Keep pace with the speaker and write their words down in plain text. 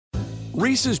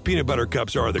Reese's Peanut Butter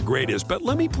Cups are the greatest, but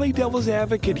let me play devil's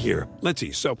advocate here. Let's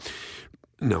see. So,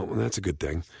 no, that's a good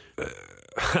thing.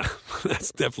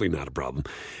 That's definitely not a problem.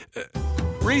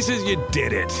 Reese's, you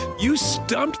did it. You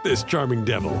stumped this charming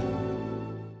devil.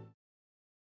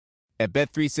 At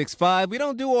Bet365, we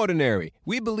don't do ordinary.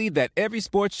 We believe that every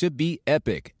sport should be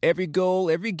epic. Every goal,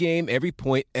 every game, every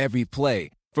point, every play.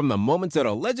 From the moments that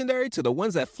are legendary to the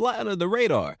ones that fly under the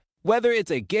radar. Whether it's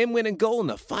a game-winning goal in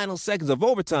the final seconds of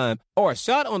overtime or a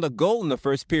shot on the goal in the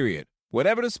first period.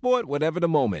 Whatever the sport, whatever the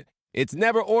moment. It's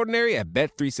never ordinary at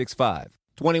Bet365.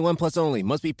 21 plus only.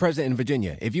 Must be present in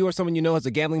Virginia. If you or someone you know has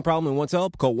a gambling problem and wants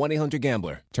help, call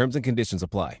 1-800-GAMBLER. Terms and conditions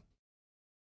apply.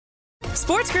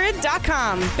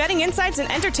 SportsGrid.com. Betting insights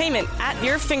and entertainment at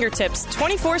your fingertips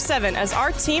 24/7 as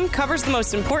our team covers the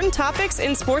most important topics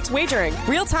in sports wagering.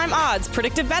 Real-time odds,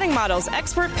 predictive betting models,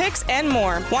 expert picks, and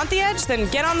more. Want the edge? Then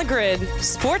get on the grid.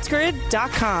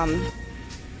 SportsGrid.com.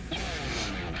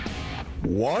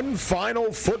 One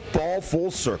final football full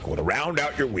circle to round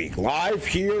out your week. Live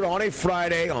here on a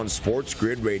Friday on Sports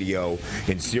Grid Radio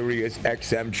in Sirius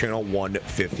XM Channel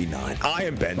 159. I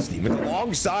am Ben Stevens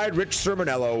alongside Rich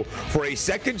Sermonello for a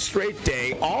second straight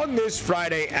day on this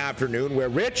Friday afternoon where,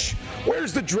 Rich,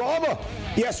 where's the drama?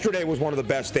 Yesterday was one of the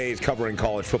best days covering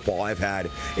college football I've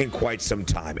had in quite some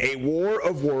time. A war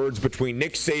of words between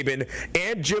Nick Saban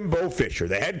and Jimbo Fisher.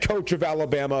 The head coach of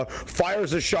Alabama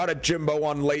fires a shot at Jimbo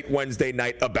on late Wednesday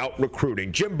night about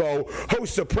recruiting. Jimbo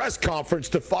hosts a press conference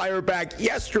to fire back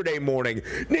yesterday morning.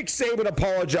 Nick Saban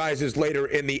apologizes later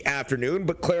in the afternoon,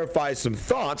 but clarifies some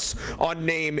thoughts on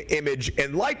name, image,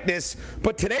 and likeness.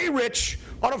 But today, Rich,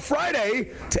 on a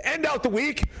Friday, to end out the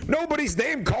week, nobody's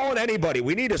name calling anybody.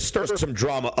 We need to stir some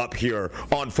drama up here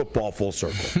on Football Full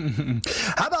Circle.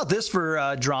 How about this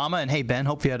for drama? And hey, Ben,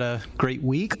 hope you had a great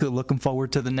week. Looking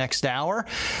forward to the next hour.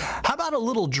 How about a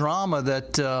little drama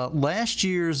that last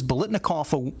year's Biletnikoff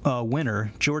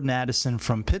winner, Jordan Addison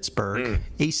from Pittsburgh,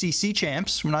 ACC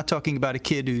champs. We're not talking about a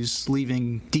kid who's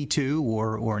leaving D2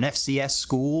 or an FCS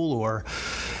school or,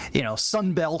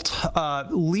 Sun Belt.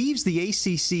 Leaves the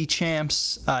ACC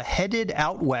champs headed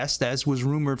out west, as was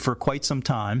rumored for quite some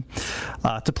time,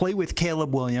 to play with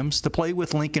Caleb Williams, to play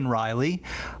with Lincoln Riley,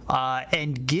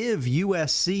 and give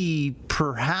USC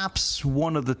perhaps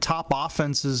one of the top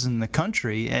offenses in the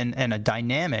country and a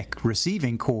dynamic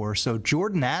receiving core. So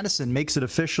Jordan Addison makes it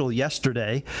official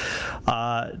yesterday.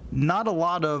 Not a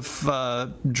lot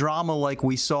of drama like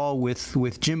we saw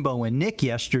with Jimbo and Nick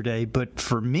yesterday, but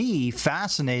for me,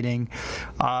 fascinating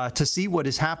to see what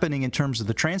is happening in terms of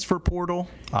the transfer portal,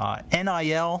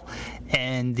 NIL,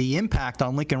 and the impact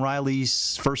on Lincoln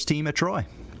Riley's first team at Troy.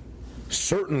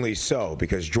 Certainly so,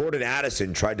 because Jordan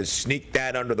Addison tried to sneak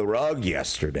that under the rug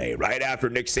yesterday, right after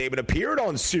Nick Saban appeared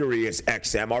on Sirius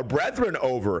XM, our brethren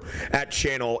over at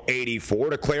Channel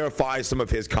 84, to clarify some of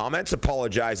his comments,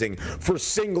 apologizing for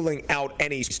singling out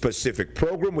any specific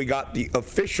program. We got the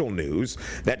official news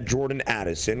that Jordan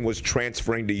Addison was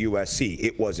transferring to USC.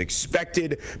 It was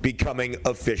expected, becoming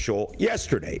official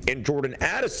yesterday. And Jordan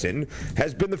Addison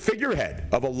has been the figurehead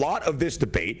of a lot of this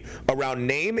debate around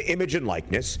name, image, and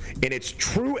likeness in its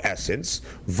true essence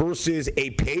versus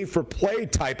a pay-for-play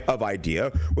type of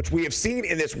idea, which we have seen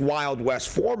in this Wild West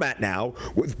format now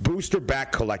with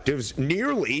booster-backed collectives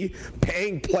nearly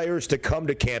paying players to come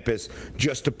to campus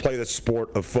just to play the sport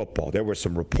of football. There were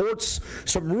some reports,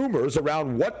 some rumors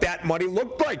around what that money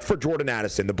looked like for Jordan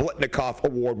Addison, the Biletnikoff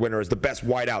Award winner as the best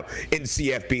wideout in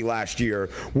CFB last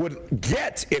year, would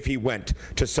get if he went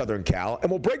to Southern Cal. And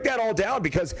we'll break that all down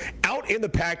because out in the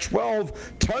Pac-12,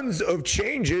 tons of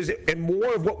changes and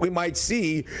more of what we might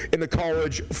see in the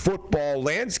college football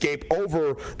landscape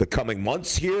over the coming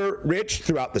months here, Rich,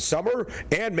 throughout the summer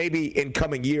and maybe in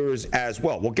coming years as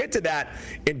well. We'll get to that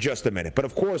in just a minute. But,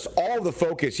 of course, all the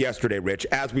focus yesterday, Rich,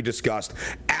 as we discussed,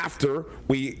 after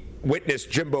we witnessed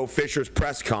Jimbo Fisher's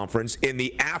press conference, in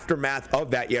the aftermath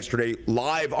of that yesterday,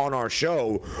 live on our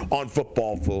show on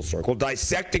Football Full Circle,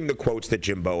 dissecting the quotes that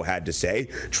Jimbo had to say,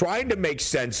 trying to make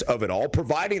sense of it all,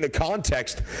 providing the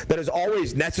context that is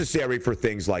always necessary for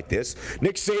things like this.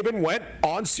 Nick Saban went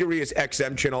on Sirius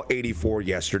XM Channel 84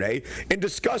 yesterday and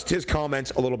discussed his comments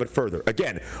a little bit further.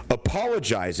 Again,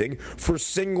 apologizing for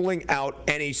singling out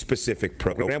any specific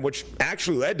program, which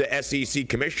actually led to SEC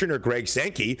Commissioner Greg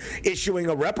Sankey issuing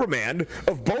a reprimand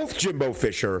of both Jimbo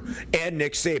Fisher and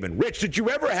Nick Saban. Rich, did you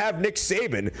ever have Nick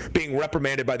Saban being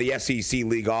reprimanded by the SEC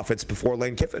League offense before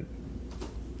Lane Kiffin?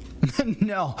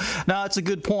 No, it's a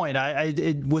good point.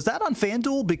 Was that on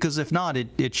FanDuel? Because if not,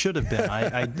 it should have been.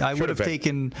 I would have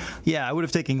taken, I would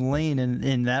have taken Lane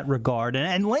in that regard.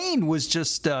 And Lane was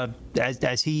just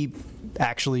as he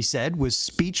actually said, was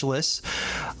speechless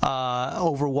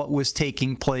over what was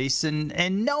taking place.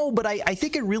 And no, but I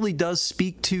think it really does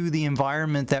speak to the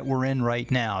environment that we're in right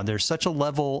now. There's such a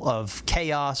level of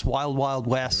chaos, wild, wild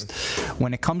west,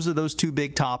 when it comes to those two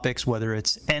big topics, whether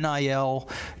it's NIL,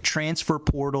 transfer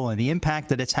portal, and the impact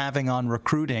that it's having on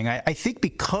recruiting. I think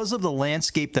because of the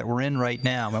landscape that we're in right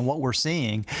now and what we're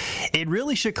seeing, it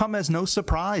really should come as no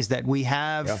surprise that we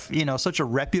have, such a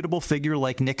reputable figure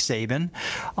like Nick Saban.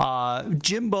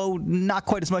 Jimbo, not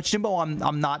quite as much. Jimbo,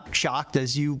 I'm not shocked,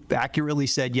 as you accurately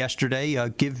said yesterday.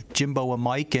 Give Jimbo a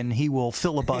mic and he will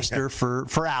filibuster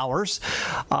for hours.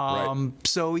 Right.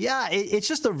 So yeah, it's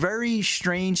just a very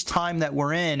strange time that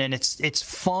we're in, and it's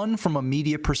fun from a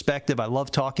media perspective. I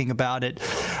love talking about it.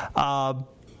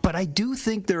 But I do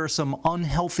think there are some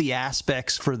unhealthy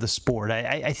aspects for the sport.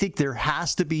 I think there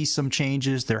has to be some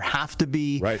changes. There have to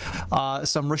be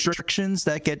some restrictions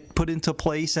that get put into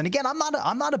place. And again, I'm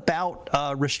not about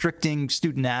restricting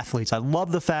student athletes. I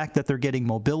love the fact that they're getting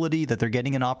mobility, that they're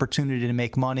getting an opportunity to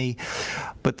make money.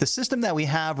 But the system that we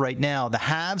have right now, the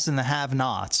haves and the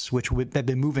have-nots, which have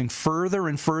been moving further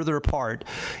and further apart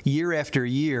year after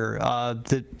year,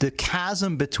 the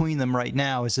chasm between them right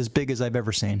now is as big as I've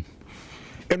ever seen.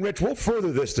 And Rich, we'll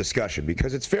further this discussion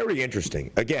because it's very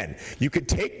interesting. Again, you could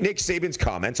take Nick Saban's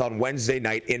comments on Wednesday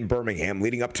night in Birmingham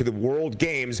leading up to the World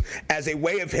Games as a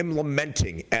way of him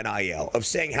lamenting NIL, of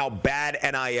saying how bad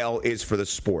NIL is for the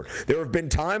sport. There have been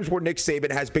times where Nick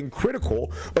Saban has been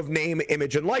critical of name,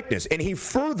 image, and likeness. And he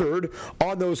furthered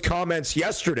on those comments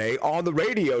yesterday on the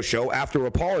radio show after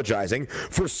apologizing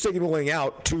for signaling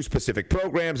out two specific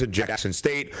programs in Jackson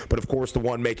State, but of course the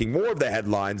one making more of the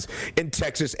headlines in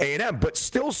Texas A&M. But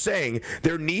still saying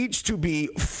there needs to be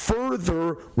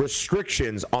further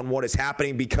restrictions on what is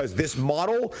happening because this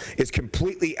model is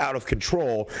completely out of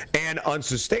control and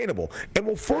unsustainable. And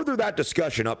we'll further that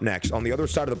discussion up next on the other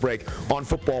side of the break on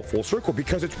Football Full Circle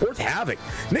because it's worth having.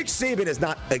 Nick Saban is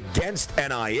not against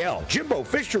NIL. Jimbo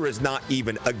Fisher is not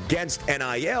even against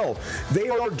NIL. They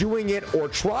are doing it or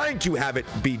trying to have it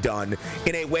be done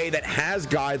in a way that has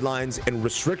guidelines and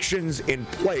restrictions in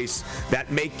place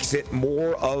that makes it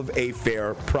more of a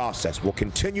fair process. We'll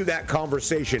continue that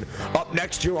conversation up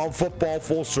next here on Football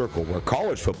Full Circle, where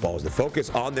college football is the focus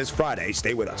on this Friday.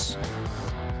 Stay with us.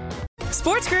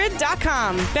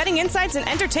 SportsGrid.com. Betting insights and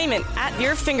entertainment at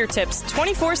your fingertips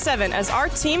 24/7 as our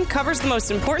team covers the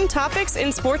most important topics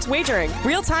in sports wagering.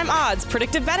 Real-time odds,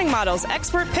 predictive betting models,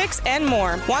 expert picks, and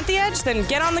more. Want the edge? Then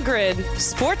get on the grid.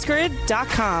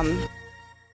 SportsGrid.com.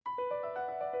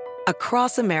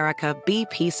 Across America,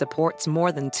 BP supports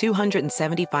more than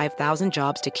 275,000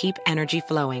 jobs to keep energy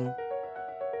flowing.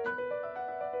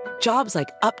 Jobs like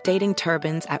updating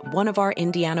turbines at one of our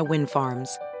Indiana wind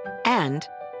farms and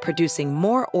producing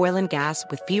more oil and gas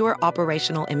with fewer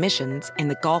operational emissions in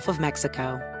the Gulf of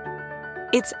Mexico.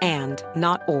 It's and,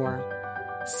 not or.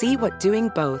 See what doing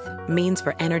both means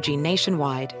for energy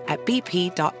nationwide at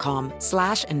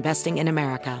bp.com/investing in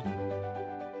America.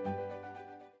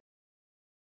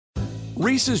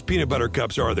 Reese's Peanut Butter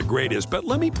Cups are the greatest, but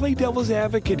let me play devil's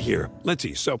advocate here. Let's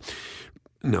see. So,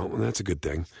 no, that's a good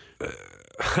thing.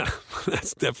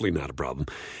 That's definitely not a problem.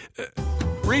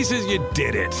 Reese's, you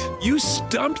did it. You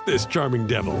stumped this charming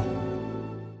devil.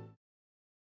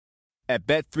 At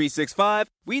Bet365,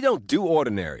 we don't do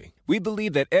ordinary. We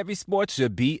believe that every sport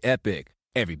should be epic.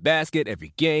 Every basket,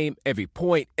 every game, every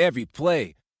point, every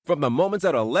play. From the moments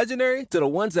that are legendary to the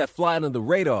ones that fly under the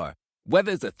radar.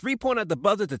 Whether it's a three-pointer at the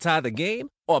buzzer to tie the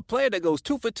game or a player that goes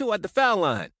 2 for 2 at the foul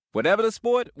line. Whatever the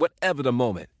sport, whatever the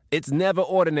moment. It's never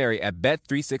ordinary at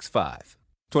Bet365.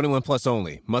 21 plus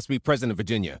only. Must be present in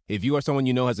Virginia. If you or someone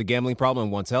you know has a gambling problem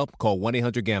and wants help, call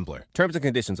 1-800-GAMBLER. Terms and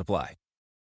conditions apply.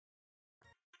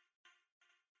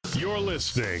 You're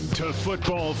listening to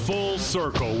Football Full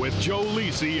Circle with Joe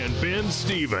Lisi and Ben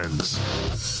Stevens.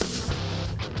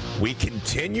 We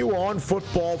continue on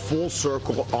Football Full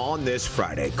Circle on this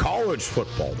Friday. College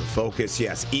football, the focus,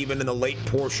 yes, even in the late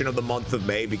portion of the month of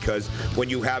May, because when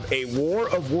you have a war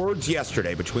of words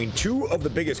yesterday between two of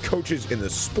the biggest coaches in the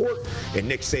sport, in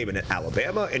Nick Saban at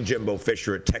Alabama and Jimbo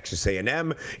Fisher at Texas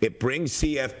A&M, it brings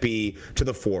CFB to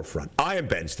the forefront. I am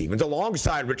Ben Stevens,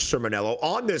 alongside Rich Sermonello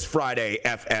on this Friday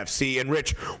FFC. And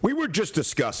Rich, we were just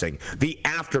discussing the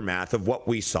aftermath of what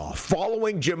we saw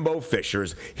following Jimbo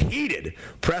Fisher's heated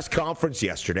press conference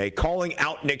yesterday, calling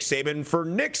out Nick Saban for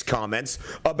Nick's comments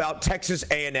about Texas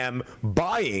A&M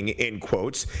buying, in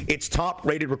quotes, its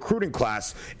top-rated recruiting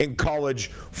class in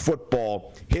college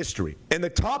football history. And the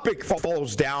topic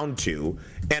falls down to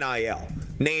NIL,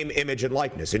 name, image, and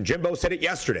likeness. And Jimbo said it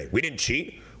yesterday. We didn't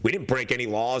cheat. We didn't break any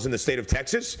laws in the state of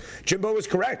Texas. Jimbo is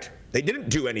correct. They didn't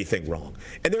do anything wrong.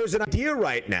 And there's an idea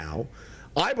right now,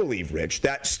 I believe, Rich,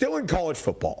 that still in college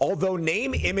football, although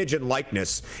name, image, and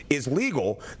likeness is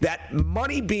legal, that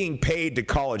money being paid to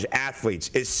college athletes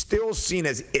is still seen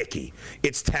as icky.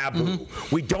 It's taboo.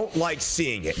 We don't like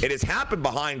seeing it. It has happened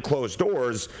behind closed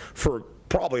doors for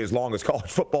probably as long as college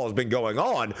football has been going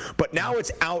on, but now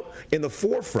it's out in the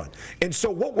forefront. And so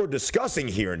what we're discussing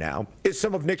here now is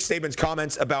some of Nick Saban's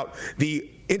comments about the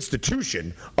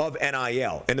institution of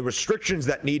NIL and the restrictions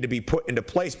that need to be put into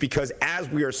place, because as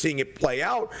we are seeing it play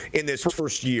out in this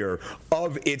first year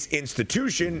of its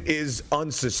institution is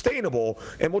unsustainable,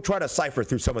 and we'll try to cipher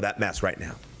through some of that mess right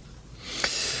now.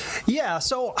 Yeah,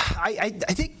 so I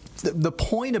think the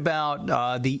point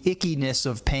about the ickiness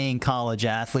of paying college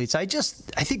athletes, I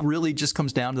think really just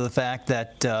comes down to the fact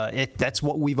that that's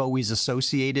what we've always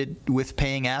associated with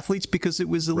paying athletes, because it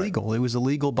was illegal. Right. It was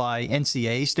illegal by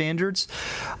NCAA standards.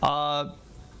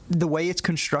 The way it's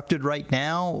constructed right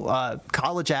now,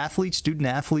 college athletes, student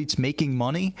athletes making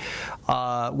money,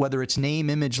 whether it's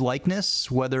name, image, likeness,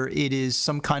 whether it is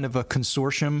some kind of a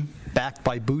consortium backed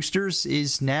by boosters,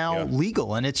 is now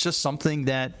legal. And it's just something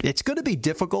that it's going to be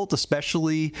difficult,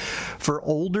 especially for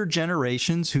older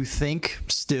generations who think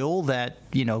still that,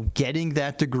 getting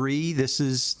that degree, this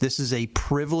is a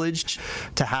privilege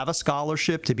to have a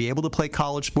scholarship, to be able to play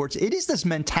college sports. It is this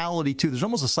mentality, too. There's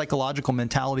almost a psychological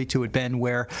mentality to it, Ben,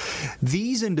 where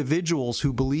these individuals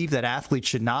who believe that athletes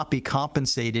should not be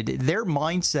compensated, their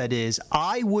mindset is,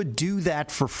 I would do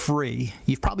that for free.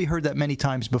 You've probably heard that many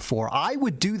times before. I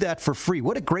would do that for free.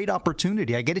 What a great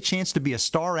opportunity. I get a chance to be a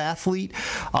star athlete,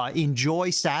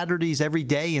 enjoy Saturdays every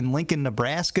day in Lincoln,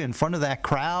 Nebraska in front of that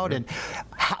crowd. And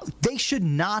they should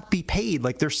not be paid.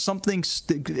 Like there's something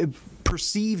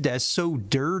perceived as so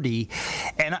dirty,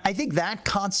 and I think that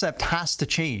concept has to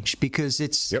change, because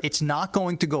it's not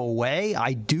going to go away.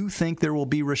 I do think there will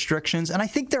be restrictions, and I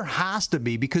think there has to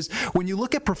be, because when you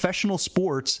look at professional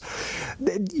sports,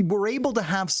 we're able to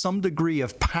have some degree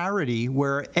of parity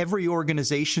where every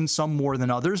organization, some more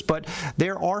than others, but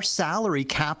there are salary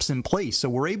caps in place, so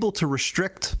we're able to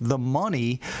restrict the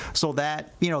money so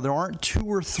that there aren't 2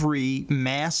 or 3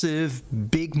 massive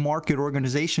big market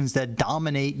organizations that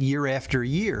dominate year after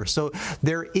year. So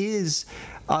there is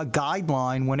a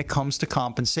guideline when it comes to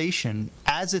compensation.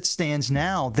 As it stands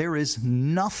now, there is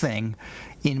nothing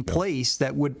in place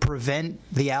that would prevent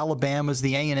the Alabamas,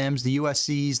 the A&Ms, the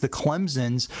USCs, the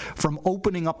Clemsons from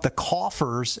opening up the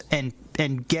coffers and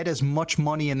get as much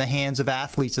money in the hands of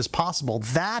athletes as possible.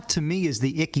 That, to me, is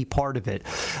the icky part of it.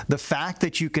 The fact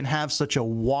that you can have such a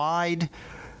wide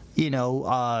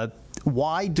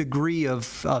degree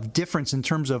of difference in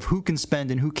terms of who can spend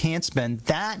and who can't spend,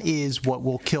 that is what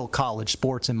will kill college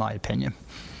sports, in my opinion.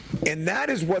 And that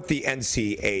is what the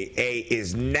NCAA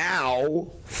is now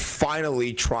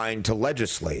finally trying to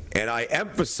legislate. And I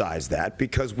emphasize that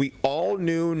because we all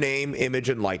knew name, image,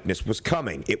 and likeness was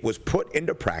coming. It was put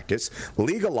into practice,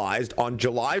 legalized on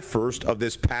July 1st of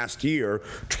this past year,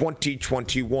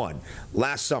 2021,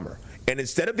 last summer. And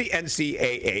instead of the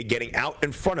NCAA getting out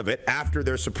in front of it after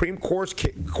their Supreme Court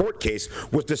case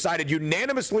was decided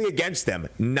unanimously against them,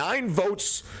 9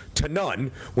 votes to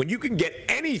none, when you can get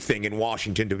anything in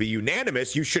Washington to be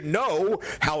unanimous, you should know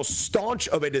how staunch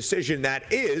of a decision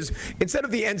that is. Instead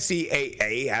of the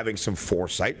NCAA having some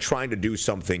foresight, trying to do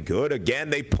something good,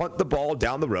 again, they punt the ball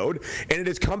down the road, and it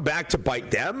has come back to bite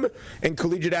them and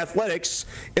collegiate athletics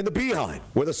in the behind,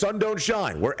 where the sun don't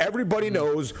shine, where everybody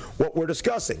knows what we're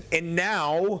discussing. And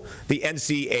now the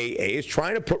NCAA is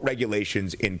trying to put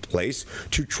regulations in place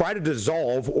to try to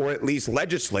dissolve or at least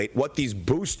legislate what these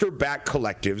booster-backed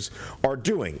collectives are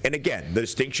doing. And again, the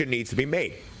distinction needs to be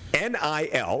made.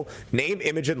 NIL, name,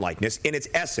 image, and likeness, in its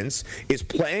essence, is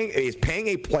paying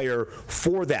a player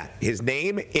for that, his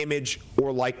name, image,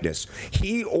 or likeness.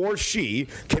 He or she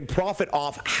can profit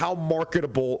off how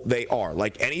marketable they are.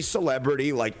 Like any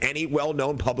celebrity, like any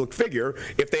well-known public figure,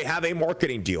 if they have a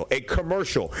marketing deal, a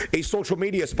commercial, a social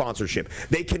media sponsorship,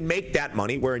 they can make that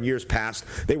money, where in years past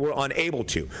they were unable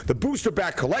to. The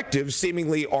booster-backed collectives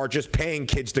seemingly are just paying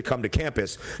kids to come to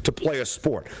campus to play a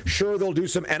sport. Sure, they'll do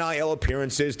some NIL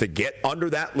appearances to get under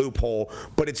that loophole,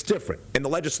 but it's different. And the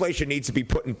legislation needs to be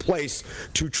put in place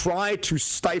to try to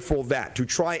stifle that, to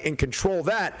try and control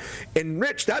that. And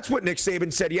Rich, that's what Nick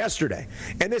Saban said yesterday.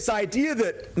 And this idea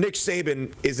that Nick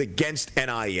Saban is against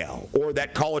NIL or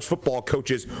that college football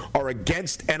coaches are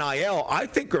against NIL, I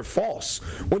think are false.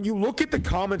 When you look at the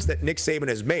comments that Nick Saban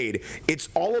has made, it's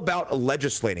all about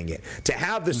legislating it. To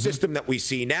have the system that we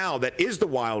see now that is the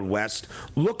Wild West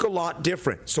look a lot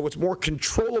different. So it's more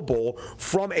controllable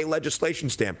from from a legislation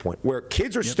standpoint, where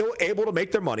kids are still able to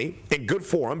make their money, and good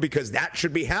for them, because that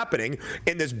should be happening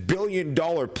in this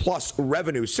billion-dollar-plus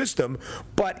revenue system,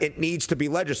 but it needs to be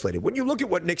legislated. When you look at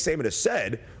what Nick Saban has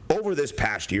said over this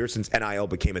past year since NIL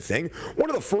became a thing, one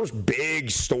of the first big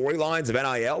storylines of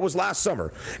NIL was last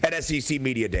summer at SEC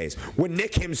Media Days, when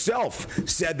Nick himself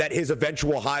said that his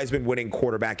eventual Heisman-winning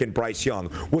quarterback in Bryce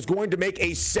Young was going to make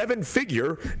a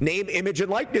 7-figure name, image, and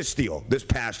likeness deal this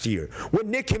past year. When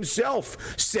Nick himself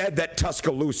said that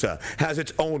Tuscaloosa has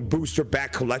its own booster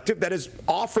back collective that has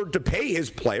offered to pay his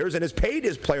players and has paid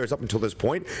his players up until this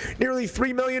point nearly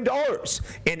 $3 million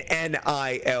in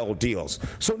NIL deals.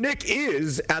 So Nick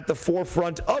is at the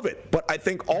forefront of it. But I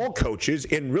think all coaches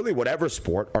in really whatever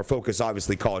sport, our focus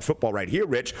obviously college football right here,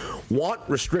 Rich, want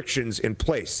restrictions in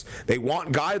place. They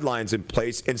want guidelines in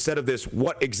place instead of this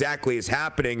what exactly is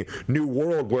happening new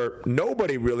world where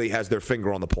nobody really has their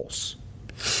finger on the pulse.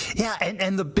 Yeah,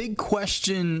 and the big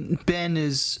question, Ben,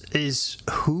 is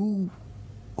who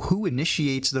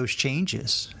initiates those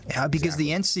changes? Because the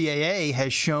NCAA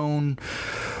has shown,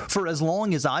 for as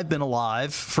long as I've been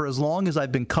alive, for as long as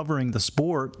I've been covering the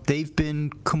sport, they've been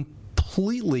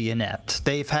completely inept.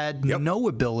 They've had no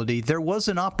ability. There was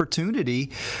an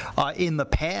opportunity in the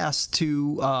past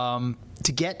to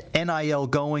get NIL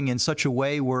going in such a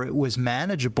way where it was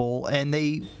manageable, and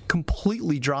they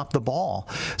completely dropped the ball.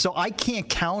 So I can't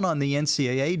count on the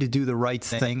NCAA to do the right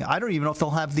thing. I don't even know if they'll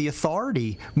have the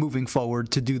authority moving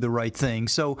forward to do the right thing.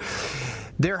 So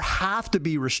there have to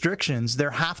be restrictions.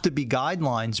 There have to be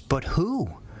guidelines, but who?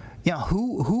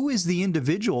 Who is the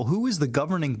individual? Who is the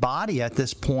governing body at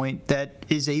this point that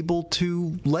is able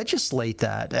to legislate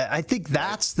that? I think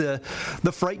that's the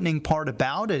frightening part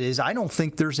about it, is I don't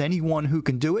think there's anyone who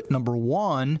can do it, number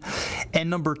one. And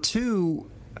number two,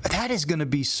 that is going to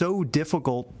be so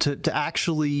difficult to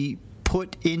actually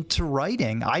put into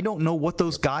writing. I don't know what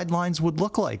those guidelines would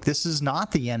look like. This is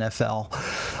not the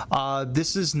NFL.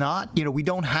 This is not, we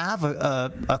don't have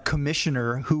a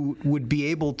commissioner who would be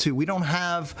able to. We don't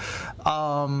have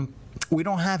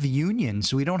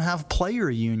unions. We don't have player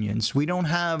unions. We don't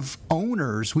have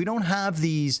owners. We don't have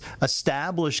these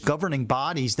established governing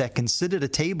bodies that can sit at a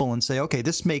table and say, okay,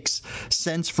 this makes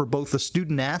sense for both the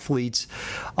student athletes,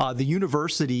 the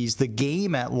universities, the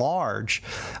game at large.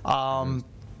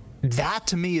 That,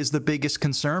 to me, is the biggest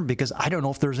concern, because I don't know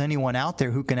if there's anyone out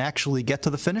there who can actually get to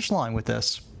the finish line with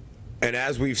this. And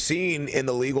as we've seen in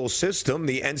the legal system,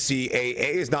 the NCAA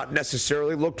is not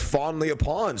necessarily looked fondly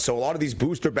upon. So a lot of these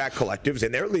booster back collectives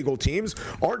and their legal teams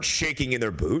aren't shaking in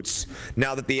their boots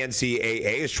now that the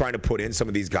NCAA is trying to put in some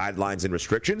of these guidelines and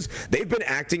restrictions. They've been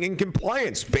acting in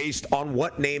compliance based on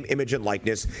what name, image, and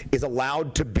likeness is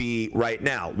allowed to be right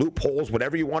now. Loopholes,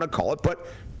 whatever you want to call it, but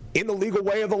in the legal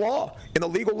way of the law, in the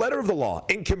legal letter of the law,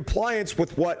 in compliance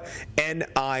with what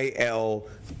NIL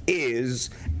is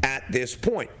at this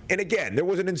point. And again, there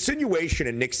was an insinuation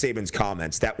in Nick Saban's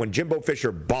comments that when Jimbo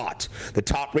Fisher bought the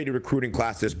top-rated recruiting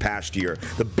class this past year,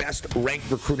 the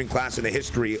best-ranked recruiting class in the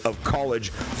history of college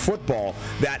football,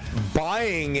 that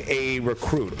buying a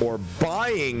recruit or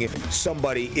buying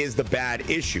somebody is the bad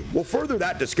issue. We'll further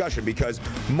that discussion, because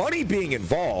money being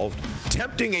involved,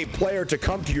 tempting a player to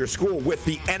come to your school with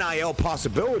the NIL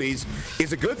possibilities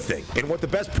is a good thing, and what the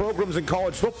best programs in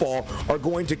college football are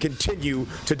going to continue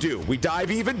to do. We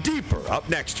dive even deeper up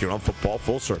next here on Football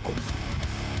Full Circle.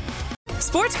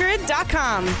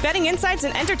 SportsGrid.com. Betting insights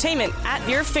and entertainment at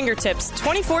your fingertips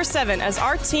 24/7 as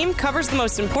our team covers the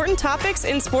most important topics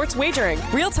in sports wagering.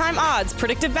 Real-time odds,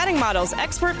 predictive betting models,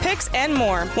 expert picks, and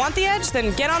more. Want the edge?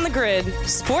 Then get on the grid.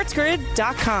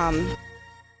 SportsGrid.com.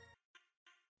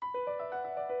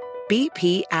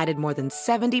 BP added more than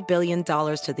 $70 billion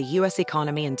to the U.S.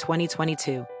 economy in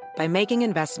 2022 by making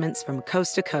investments from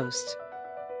coast to coast.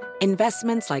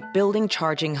 Investments like building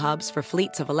charging hubs for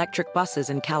fleets of electric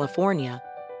buses in California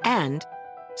and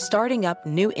starting up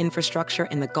new infrastructure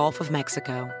in the Gulf of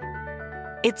Mexico.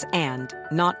 It's and,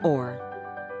 not or.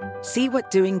 See what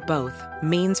doing both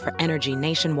means for energy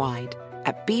nationwide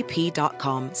at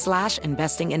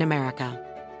bp.com/investing in America.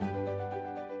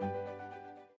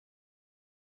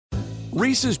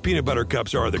 Reese's peanut butter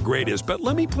cups are the greatest, but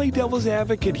let me play devil's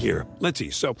advocate here. Let's see.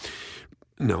 So,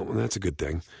 no, that's a good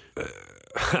thing.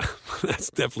 That's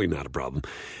definitely not a problem.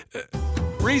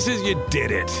 Reese's, you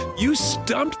did it. You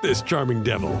stumped this charming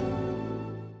devil.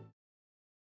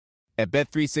 At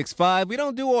Bet365, we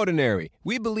don't do ordinary.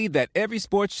 We believe that every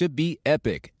sport should be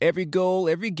epic. Every goal,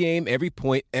 every game, every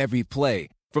point, every play.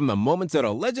 From the moments that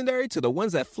are legendary to the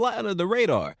ones that fly under the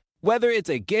radar. Whether it's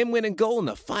a game-winning goal in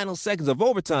the final seconds of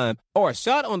overtime or a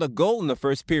shot on the goal in the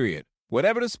first period.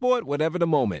 Whatever the sport, whatever the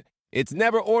moment. It's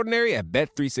never ordinary at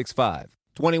Bet365.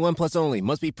 21 plus only.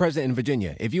 Must be present in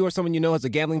Virginia. If you or someone you know has a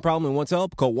gambling problem and wants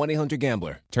help, call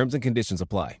 1-800-GAMBLER. Terms and conditions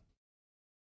apply.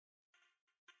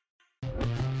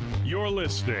 You're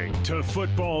listening to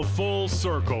Football Full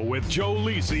Circle with Joe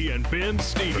Lisi and Ben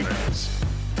Stevens.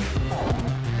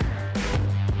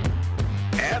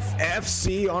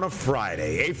 FFC on a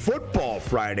Friday, a football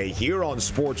Friday here on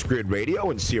Sports Grid Radio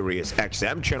and Sirius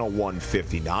XM, channel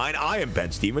 159. I am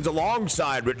Ben Stevens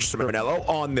alongside Rich Ciminello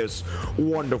on this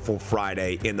wonderful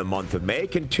Friday in the month of May,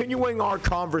 continuing our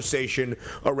conversation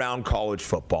around college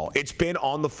football. It's been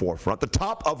on the forefront, the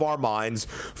top of our minds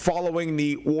following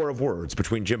the war of words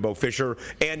between Jimbo Fisher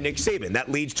and Nick Saban.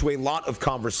 That leads to a lot of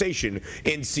conversation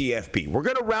in CFP. We're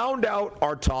going to round out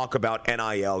our talk about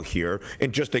NIL here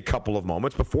in just a couple of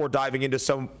moments before diving into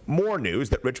some more news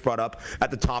that Rich brought up at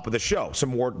the top of the show. Some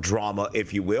more drama,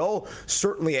 if you will.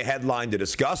 Certainly a headline to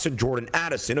discuss, and Jordan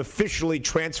Addison officially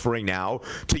transferring now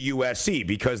to USC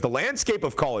because the landscape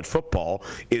of college football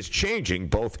is changing,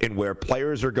 both in where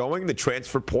players are going, the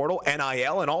transfer portal,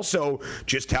 NIL, and also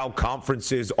just how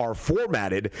conferences are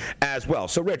formatted as well.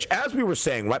 So, Rich, as we were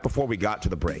saying right before we got to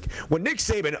the break, when Nick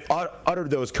Saban uttered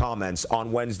those comments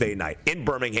on Wednesday night in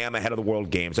Birmingham ahead of the World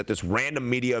Games at this random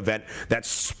media event that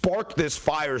sparked this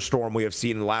firestorm we have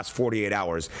seen in the last 48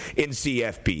 hours in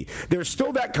CFP, there's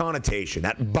still that connotation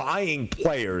that buying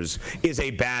players is a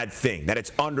bad thing, that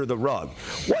it's under the rug.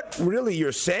 What really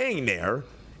you're saying there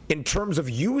in terms of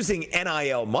using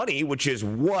NIL money, which is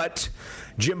what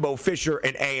Jimbo Fisher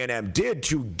and A&M did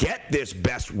to get this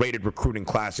best-rated recruiting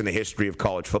class in the history of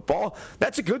college football,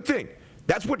 that's a good thing.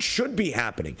 That's what should be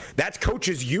happening. That's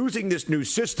coaches using this new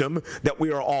system that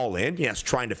we are all in, yes,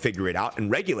 trying to figure it out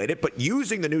and regulate it, but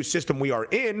using the new system we are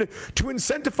in to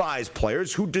incentivize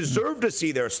players who deserve to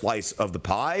see their slice of the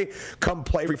pie come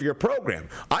play for your program.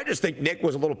 I just think Nick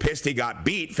was a little pissed he got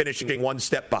beat, finishing one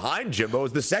step behind Jimbo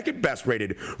as the second best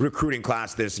rated recruiting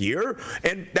class this year,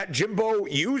 and that Jimbo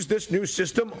used this new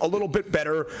system a little bit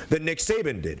better than Nick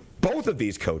Saban did. Both of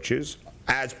these coaches,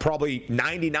 as probably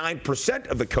 99%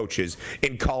 of the coaches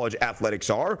in college athletics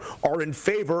are in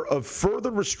favor of further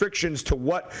restrictions to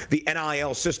what the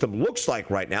NIL system looks like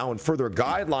right now and further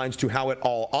guidelines to how it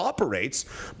all operates.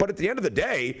 But at the end of the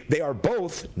day, they are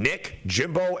both, Nick,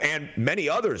 Jimbo, and many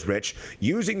others, Rich,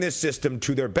 using this system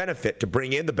to their benefit to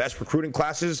bring in the best recruiting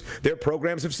classes their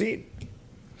programs have seen.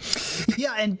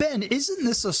 Yeah, and Ben, isn't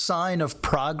this a sign of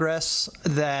progress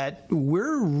that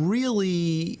we're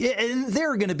really, and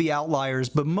there are going to be outliers,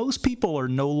 but most people are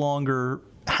no longer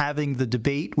having the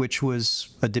debate, which was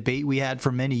a debate we had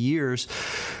for many years.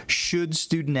 Should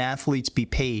student athletes be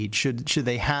paid? Should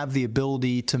they have the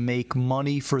ability to make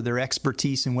money for their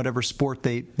expertise in whatever sport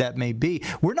that may be?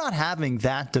 We're not having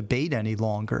that debate any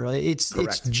longer.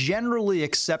 It's generally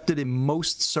accepted in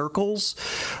most circles.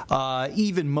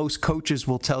 Even most coaches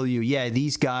will tell you, yeah,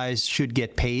 these guys should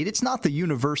get paid. It's not the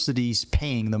universities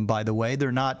paying them, by the way.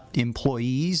 They're not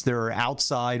employees. They're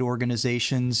outside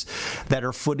organizations that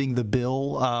are footing the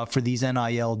bill for these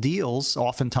NIL deals,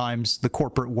 oftentimes the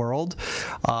corporate world,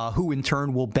 who in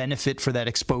turn will benefit for that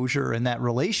exposure and that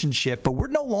relationship. But we're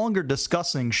no longer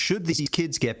discussing should these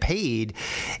kids get paid.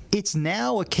 It's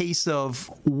now a case of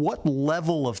what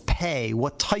level of pay,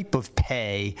 what type of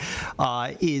pay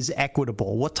is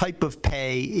equitable, what type of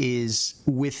pay is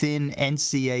within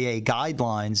NCAA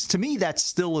guidelines. To me, that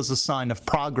still is a sign of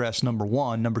progress, number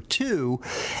one. Number two,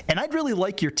 and I'd really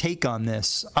like your take on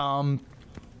this.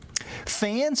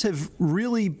 Fans have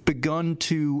really begun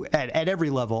to, at every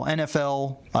level,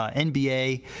 NFL,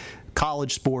 NBA,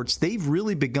 college sports, they've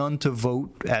really begun to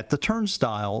vote at the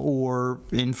turnstile or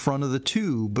in front of the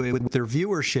tube with their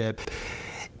viewership.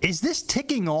 Is this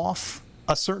ticking off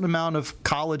a certain amount of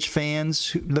college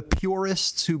fans, the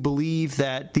purists who believe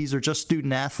that these are just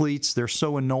student athletes? They're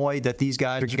so annoyed that these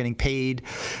guys are getting paid,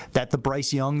 that the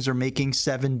Bryce Youngs are making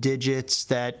 7 digits,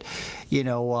 that,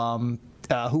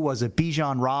 who was it?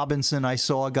 Bijan Robinson, I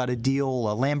saw, got a deal,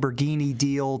 a Lamborghini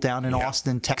deal down in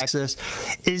Austin, Texas.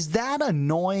 Is that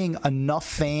annoying enough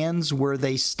fans where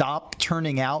they stop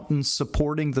turning out and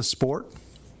supporting the sport?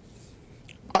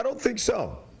 I don't think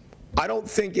so. I don't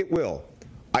think it will.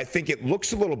 I think it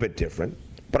looks a little bit different.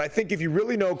 But I think if you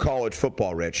really know college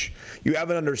football, Rich, you have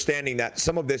an understanding that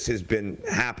some of this has been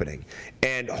happening.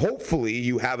 And hopefully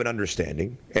you have an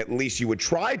understanding, at least you would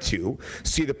try to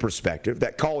see the perspective,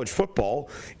 that college football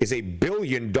is a $1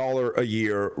 billion a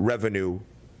year revenue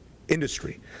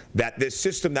industry, that this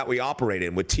system that we operate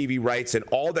in with TV rights and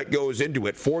all that goes into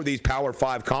it for these Power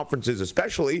 5 conferences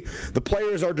especially, the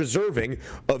players are deserving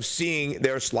of seeing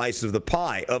their slice of the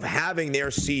pie, of having their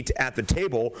seat at the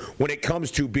table when it comes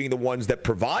to being the ones that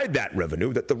provide that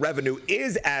revenue, that the revenue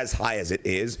is as high as it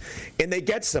is, and they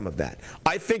get some of that.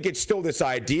 I think it's still this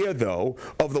idea, though,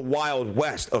 of the Wild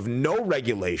West, of no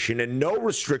regulation and no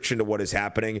restriction to what is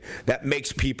happening that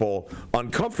makes people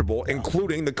uncomfortable,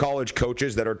 including the college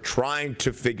coaches that are trying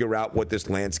to figure out what this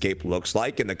landscape looks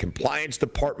like, and the compliance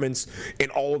departments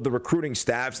and all of the recruiting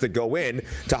staffs that go in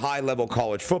to high-level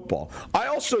college football. I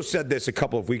also said this a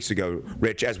couple of weeks ago,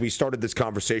 Rich, as we started this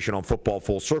conversation on Football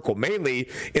Full Circle, mainly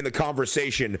in the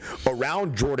conversation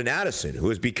around Jordan Addison, who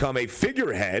has become a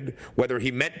figurehead, whether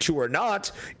he meant to or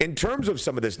not, in terms of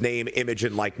some of this name, image,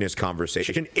 and likeness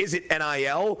conversation. Is it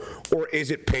NIL or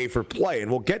is it pay for play?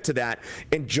 And we'll get to that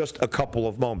in just a couple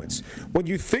of moments. When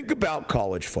you think about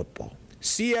college football,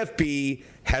 CFB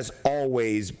has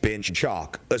always been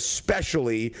chalk,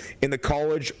 especially in the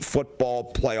college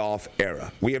football playoff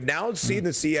era. We have now seen the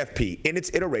CFP in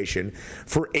its iteration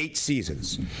for 8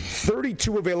 seasons.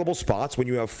 32 available spots when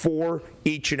you have 4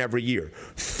 each and every year.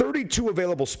 32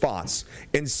 available spots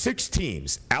in 6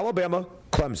 teams: Alabama,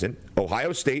 Clemson,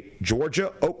 Ohio State,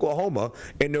 Georgia, Oklahoma,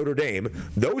 and Notre Dame.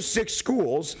 Those 6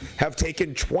 schools have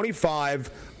taken 25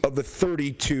 of the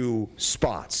 32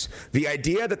 spots. The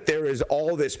idea that there is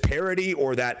all this parity,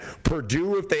 or that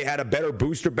Purdue, if they had a better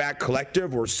booster back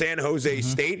collective, or San Jose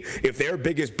State, if their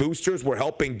biggest boosters were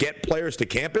helping get players to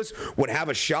campus, would have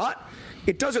a shot,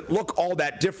 it doesn't look all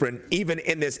that different, even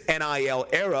in this NIL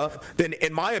era, than,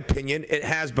 in my opinion, it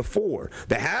has before.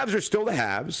 The haves are still the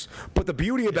haves, but the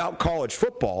beauty about college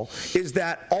football is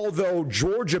that although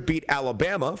Georgia beat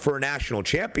Alabama for a national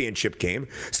championship game,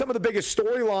 some of the biggest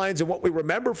storylines and what we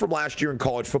remember from last year in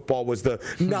college football was the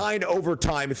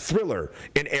 9-overtime thriller,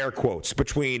 in air quotes,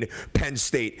 between Penn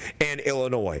State and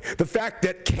Illinois. The fact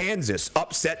that Kansas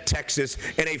upset Texas,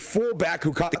 and a fullback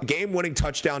who caught the game-winning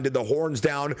touchdown did the horns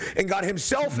down and got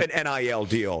himself an NIL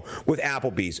deal with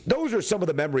Applebee's. Those are some of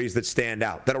the memories that stand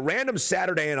out. That a random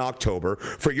Saturday in October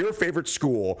for your favorite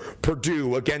school,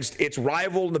 Purdue, against its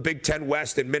rival in the Big Ten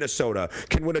West in Minnesota,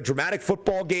 can win a dramatic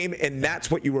football game, and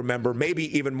that's what you remember,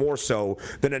 maybe even more so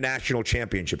than a national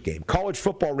championship game. College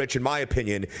football, Rich, in my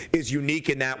opinion, is unique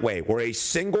in that way, where a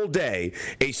single day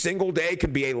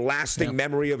can be a lasting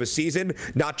memory of a season,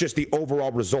 not just the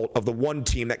overall result of the one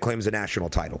team that claims a national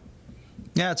title.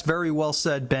 Yeah, it's very well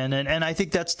said, Ben. And I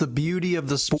think that's the beauty of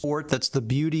the sport. That's the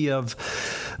beauty of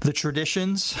the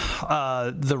traditions,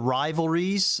 the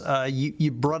rivalries.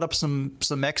 You brought up some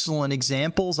excellent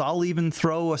examples. I'll even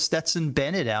throw a Stetson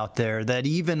Bennett out there, that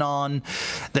even on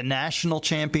the national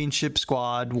championship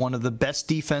squad, one of the best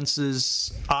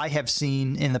defenses I have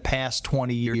seen in the past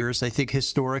 20 years. I think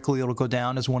historically it'll go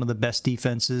down as one of the best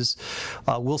defenses.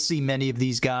 We'll see many of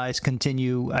these guys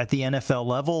continue at the NFL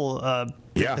level.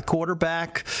 The quarterback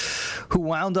who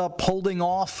wound up holding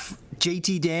off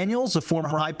JT Daniels, a former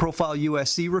high-profile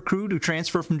USC recruit who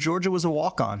transferred from Georgia, was a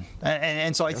walk-on.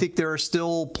 And so I think there are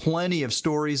still plenty of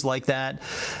stories like that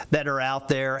are out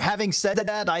there. Having said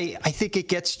that, I think it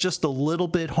gets just a little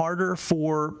bit harder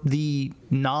for the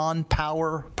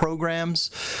non-power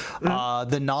programs,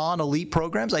 the non-elite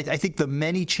programs. I think the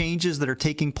many changes that are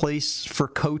taking place for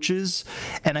coaches,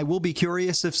 and I will be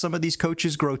curious if some of these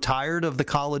coaches grow tired of the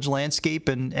college landscape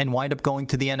and wind up going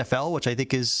to the NFL, which I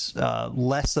think is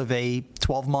less of a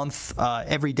 12-month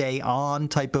every day on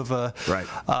type of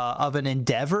of an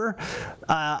endeavor.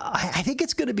 I think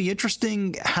it's going to be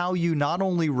interesting how you not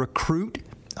only recruit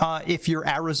if you're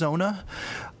Arizona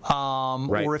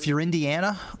or if you're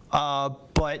Indiana,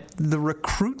 but the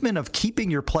recruitment of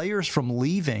keeping your players from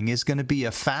leaving is going to be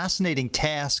a fascinating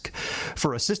task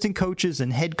for assistant coaches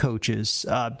and head coaches.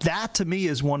 That, to me,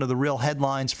 is one of the real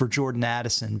headlines for Jordan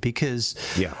Addison, because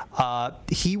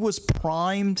he was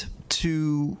primed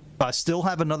to still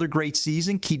have another great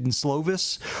season. Keaton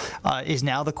Slovis is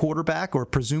now the quarterback, or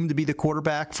presumed to be the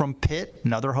quarterback, from Pitt,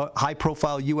 another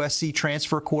high-profile USC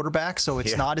transfer quarterback. So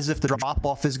it's not as if the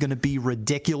drop-off is going to be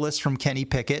ridiculous from Kenny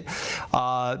Pickett.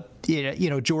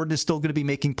 Jordan is still going to be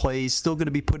making plays, still going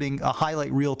to be putting a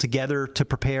highlight reel together to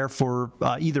prepare for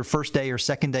either first day or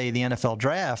second day of the NFL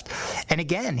draft. And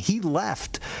again, he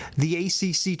left the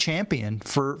ACC champion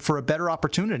for a better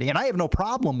opportunity, and I have no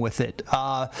problem with it.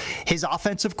 His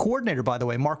offensive coordinator, by the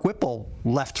way, Mark Whipple,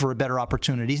 left for a better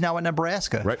opportunity. He's now at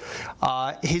Nebraska.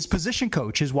 Right. His position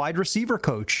coach, his wide receiver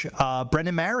coach,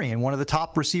 Brendan Marion, one of the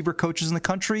top receiver coaches in the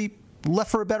country,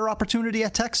 left for a better opportunity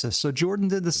at Texas. So Jordan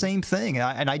did the same thing,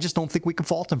 and I just don't think we can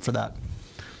fault him for that.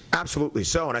 Absolutely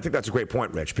so, and I think that's a great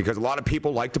point, Rich, because a lot of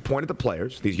people like to point at the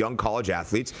players, these young college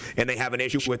athletes, and they have an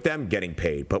issue with them getting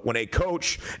paid. But when a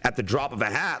coach, at the drop of a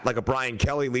hat, like a Brian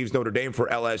Kelly leaves Notre Dame for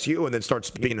LSU and then starts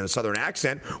speaking in a Southern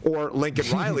accent, or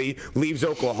Lincoln Riley leaves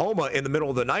Oklahoma in the middle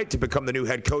of the night to become the new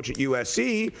head coach at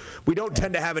USC, we don't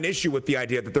tend to have an issue with the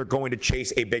idea that they're going to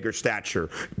chase a bigger stature,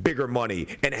 bigger money,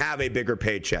 and have a bigger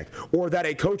paycheck, or that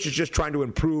a coach is just trying to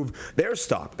improve their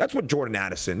stock. That's what Jordan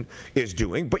Addison is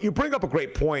doing. But you bring up a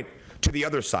great point to the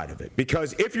other side of it,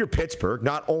 because if you're Pittsburgh,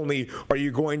 not only are you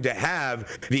going to have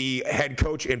the head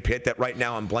coach in Pitt that right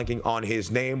now I'm blanking on his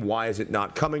name. Why is it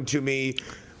not coming to me?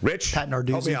 Rich, Pat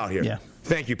Narduzzi. Help me out here. Yeah.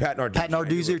 Thank you, Pat Narduzzi. Pat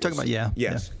Narduzzi, you're talking about, yeah.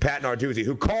 Yes, yeah. Pat Narduzzi,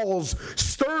 who calls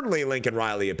sternly Lincoln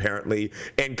Riley, apparently,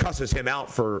 and cusses him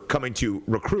out for coming to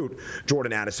recruit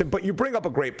Jordan Addison. But you bring up a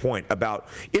great point about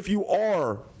if you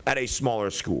are at a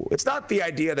smaller school, it's not the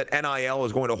idea that NIL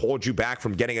is going to hold you back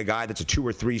from getting a guy that's a 2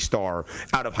 or 3 star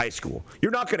out of high school.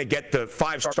 You're not going to get the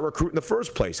 5-star recruit in the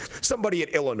first place. Somebody at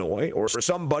Illinois or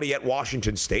somebody at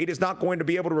Washington State is not going to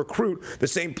be able to recruit the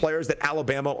same players that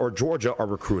Alabama or Georgia are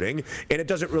recruiting, and it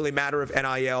doesn't really matter if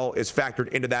NIL is factored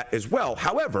into that as well.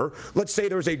 However, let's say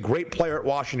there's a great player at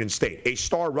Washington State, a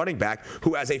star running back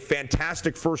who has a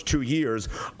fantastic first 2 years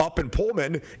up in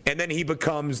Pullman, and then he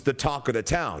becomes the talk of the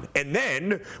town. And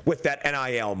then with that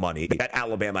NIL money that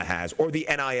Alabama has, or the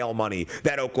NIL money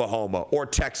that Oklahoma or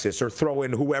Texas, or throw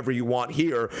in whoever you want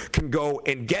here, can go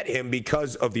and get him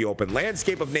because of the open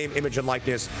landscape of name, image, and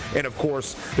likeness, and of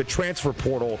course the transfer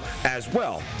portal as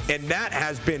well. And that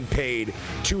has been paid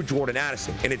to Jordan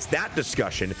Addison. And it's that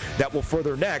discussion that will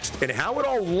further next, and how it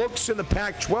all looks in the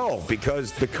Pac-12,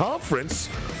 because the conference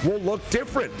will look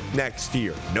different next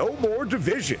year. No more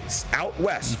divisions out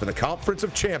west for the Conference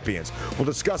of Champions. We'll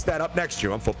discuss that up next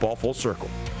year on Football Full Circle.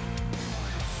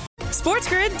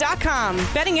 SportsGrid.com.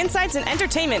 Betting insights and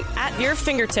entertainment at your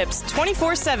fingertips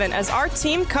 24/7 as our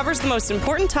team covers the most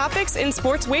important topics in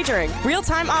sports wagering.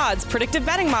 Real-time odds, predictive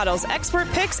betting models, expert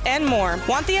picks, and more.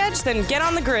 Want the edge? Then get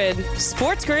on the grid.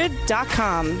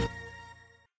 SportsGrid.com.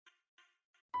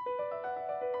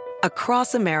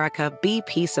 Across America,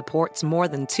 BP supports more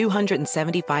than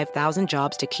 275,000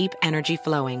 jobs to keep energy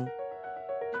flowing.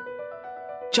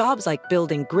 Jobs like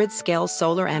building grid-scale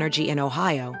solar energy in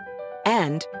Ohio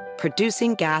and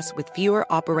producing gas with fewer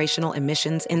operational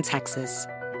emissions in Texas.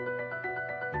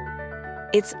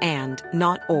 It's and,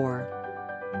 not or.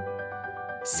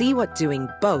 See what doing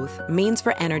both means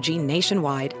for energy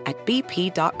nationwide at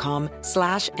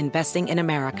bp.com/investing in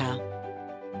America.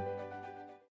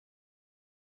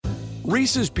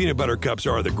 Reese's peanut butter cups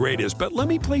are the greatest, but let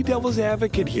me play devil's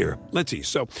advocate here. Let's see.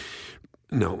 So,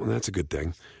 no, that's a good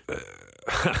thing.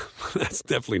 That's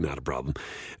definitely not a problem.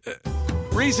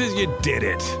 Reese's, you did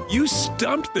it. You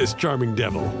stumped this charming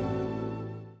devil.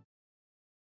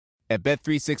 At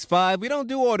Bet365, we don't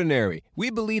do ordinary.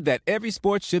 We believe that every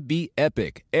sport should be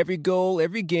epic. Every goal,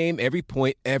 every game, every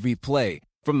point, every play.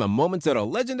 From the moments that are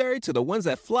legendary to the ones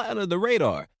that fly under the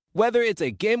radar. Whether it's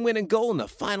a game-winning goal in the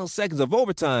final seconds of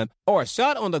overtime or a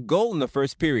shot on the goal in the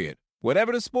first period.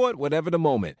 Whatever the sport, whatever the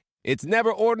moment. It's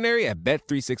never ordinary at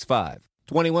Bet365.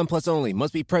 21 plus only.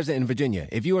 Must be present in Virginia.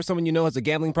 If you or someone you know has a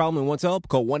gambling problem and wants help,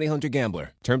 call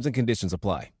 1-800-GAMBLER. Terms and conditions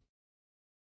apply.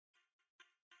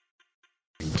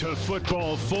 To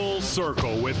Football Full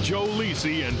Circle with Joe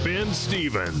Lisi and Ben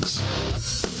Stevens.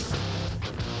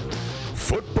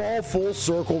 Football Full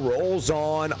Circle rolls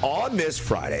on this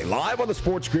Friday, live on the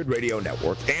Sports Grid Radio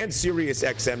Network and Sirius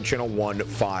XM Channel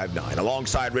 159.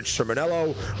 Alongside Rich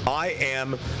Sermonello, I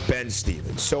am Ben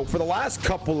Stevens. So for the last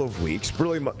couple of weeks,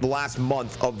 really the last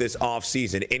month of this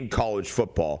offseason in college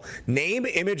football, name,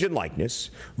 image, and likeness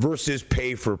versus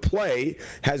pay for play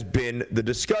has been the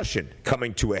discussion,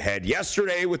 coming to a head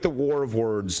yesterday with the war of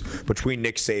words between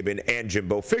Nick Saban and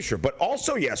Jimbo Fisher. But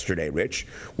also yesterday, Rich,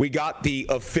 we got the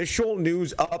official news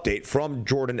update from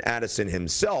Jordan Addison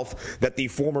himself that the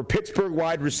former Pittsburgh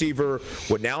wide receiver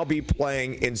would now be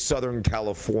playing in Southern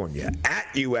California at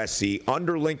USC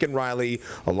under Lincoln Riley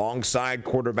alongside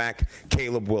quarterback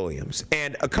Caleb Williams.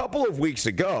 And a couple of weeks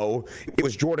ago, it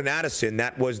was Jordan Addison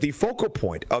that was the focal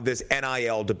point of this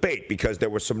NIL debate, because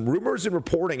there were some rumors and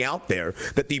reporting out there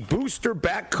that the Booster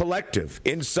Back Collective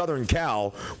in Southern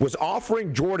Cal was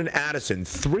offering Jordan Addison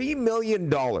 $3 million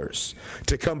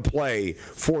to come play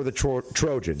for the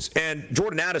Trojans. And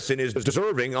Jordan Addison is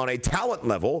deserving on a talent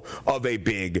level of a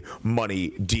big money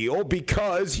deal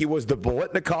because he was the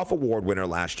Biletnikoff Award winner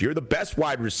last year, the best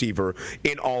wide receiver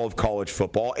in all of college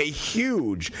football, a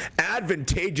huge,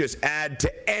 advantageous add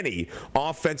to any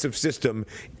offensive system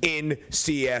in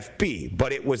CFB.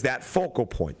 But it was that focal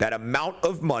point, that amount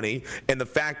of money, and the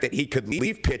fact that he could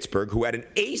leave Pittsburgh, who had an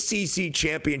ACC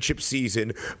championship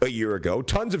season a year ago,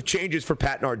 tons of changes for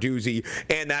Pat Narduzzi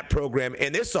and that program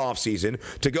in this offseason,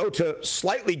 to go to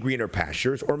slightly greener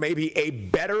pastures or maybe a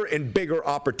better and bigger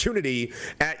opportunity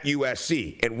at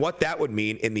USC, and what that would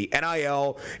mean in the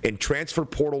NIL and transfer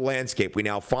portal landscape we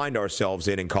now find ourselves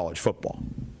in college football.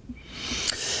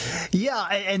 Yeah,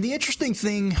 and the interesting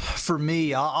thing for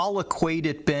me, I'll equate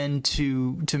it, Ben,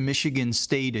 to Michigan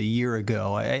State a year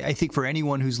ago. I think for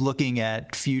anyone who's looking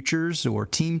at futures or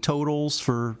team totals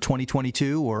for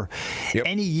 2022 or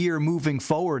any year moving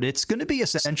forward, it's going to be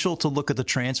essential to look at the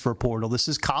transfer portal. This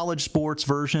is college sports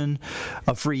version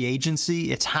of free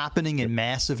agency. It's happening in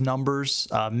massive numbers.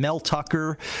 Mel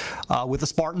Tucker with the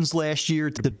Spartans last year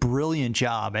did a brilliant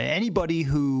job. Anybody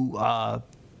who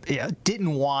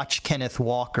didn't watch Kenneth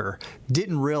Walker,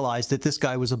 didn't realize that this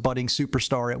guy was a budding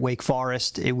superstar at Wake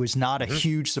Forest. It was not a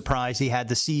huge surprise he had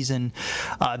the season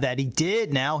that he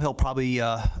did. Now he'll probably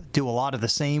do a lot of the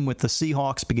same with the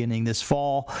Seahawks beginning this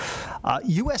fall.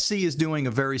 USC is doing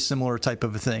a very similar type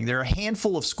of a thing. There are a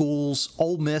handful of schools.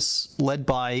 Ole Miss, led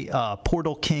by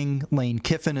Portal King Lane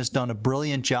Kiffin, has done a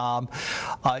brilliant job.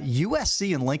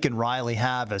 USC and Lincoln Riley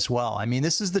have as well. I mean,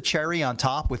 this is the cherry on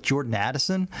top with Jordan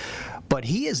Addison, but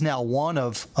he is now one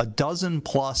of a dozen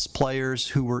plus players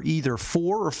who were either 4-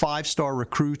 or 5-star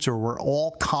recruits or were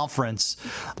all conference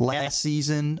last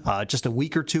season. Just a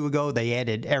week or two ago, they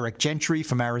added Eric Gentry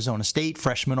from Arizona State,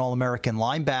 freshman All-American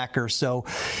linebacker. So,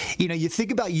 you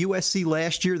think about USC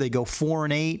last year, they go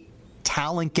 4-8.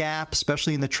 Talent gap,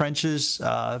 especially in the trenches,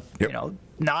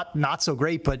 not so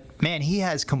great, but man, he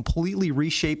has completely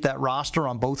reshaped that roster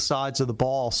on both sides of the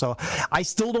ball. So I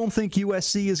still don't think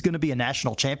USC is going to be a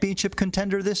national championship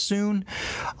contender this soon,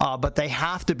 but they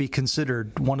have to be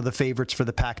considered one of the favorites for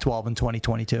the Pac-12 in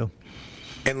 2022.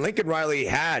 And Lincoln Riley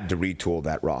had to retool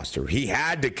that roster. He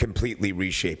had to completely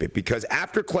reshape it because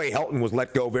after Clay Helton was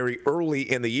let go very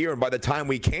early in the year, and by the time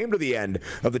we came to the end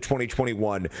of the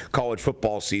 2021 college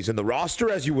football season, the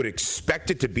roster, as you would expect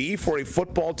it to be for a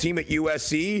football team at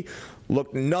USC,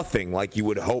 looked nothing like you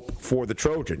would hope for the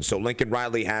Trojans. So Lincoln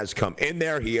Riley has come in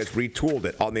there. He has retooled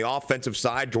it. On the offensive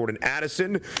side, Jordan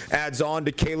Addison adds on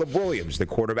to Caleb Williams, the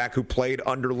quarterback who played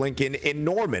under Lincoln in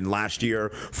Norman last year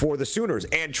for the Sooners,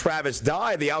 and Travis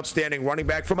Dye, the outstanding running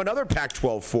back from another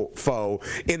Pac-12 foe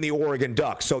in the Oregon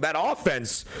Ducks. So that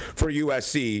offense for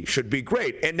USC should be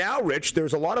great. And now, Rich,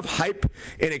 there's a lot of hype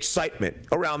and excitement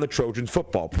around the Trojans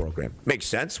football program. Makes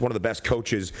sense. One of the best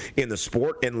coaches in the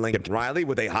sport in Lincoln Riley,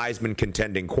 with a Heisman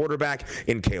contending quarterback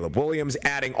in Caleb Williams,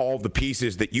 adding all the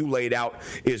pieces that you laid out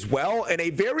as well. And a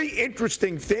very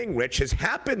interesting thing, Rich, has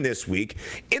happened this week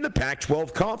in the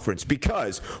Pac-12 conference,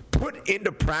 because put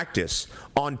into practice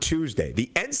on Tuesday, the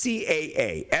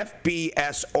NCAA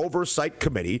FBS Oversight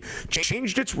Committee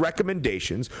changed its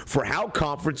recommendations for how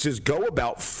conferences go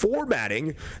about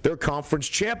formatting their conference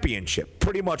championship.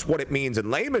 Pretty much what it means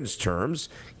in layman's terms,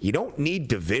 you don't need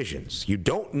divisions. You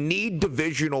don't need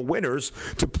divisional winners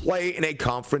to play in a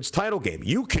conference title game.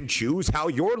 You can choose how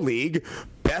your league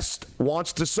best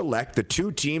wants to select the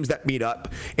two teams that meet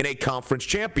up in a conference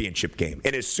championship game.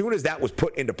 And as soon as that was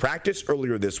put into practice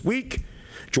earlier this week,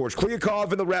 George Kliavkoff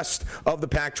and the rest of the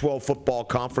Pac-12 football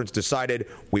conference decided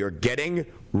we are getting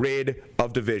rid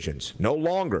of divisions. No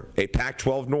longer a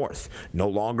Pac-12 North, no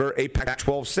longer a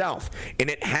Pac-12 South. And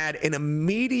it had an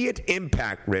immediate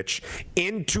impact, Rich,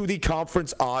 into the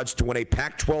conference odds to win a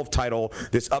Pac-12 title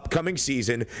this upcoming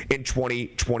season in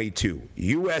 2022.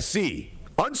 USC,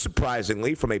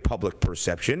 unsurprisingly from a public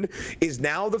perception, is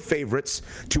now the favorites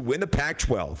to win the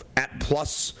Pac-12 at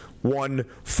plus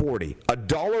 140,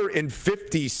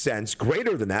 $1.50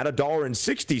 greater than that,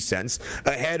 $1.60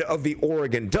 ahead of the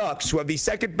Oregon Ducks, who have the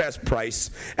second best price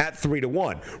at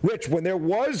 3-1. Rich, when there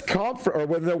was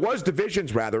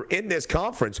divisions in this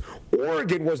conference,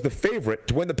 Oregon was the favorite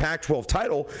to win the Pac-12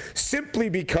 title simply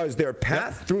because their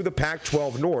path through the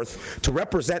Pac-12 North to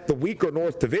represent the weaker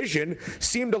North Division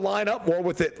seemed to line up more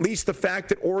with at least the fact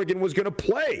that Oregon was going to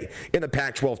play in the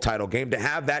Pac-12 title game to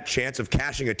have that chance of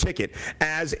cashing a ticket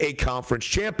as a conference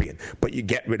champion. But you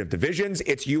get rid of divisions.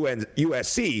 It's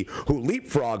USC who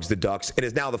leapfrogs the Ducks and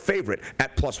is now the favorite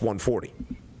at plus 140.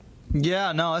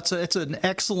 Yeah, no, it's an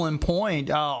excellent point.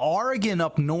 Oregon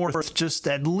up north, just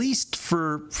at least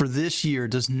for this year,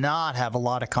 does not have a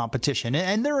lot of competition,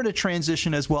 and they're in a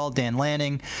transition as well. Dan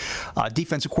Lanning,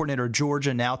 defensive coordinator of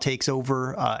Georgia, now takes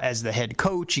over as the head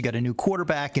coach. You got a new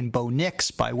quarterback in Bo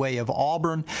Nix by way of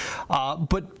Auburn,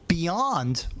 but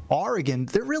beyond Oregon,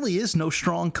 there really is no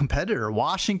strong competitor.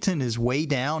 Washington is way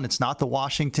down. It's not the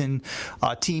Washington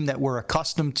team that we're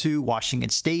accustomed to. Washington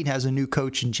State has a new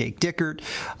coach in Jake Dickert.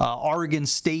 Oregon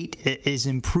State is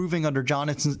improving under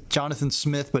Jonathan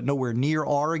Smith, but nowhere near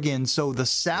Oregon. So the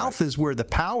South is where the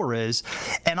power is.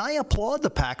 And I applaud the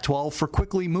Pac-12 for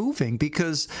quickly moving,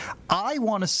 because I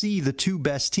want to see the two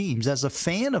best teams. As a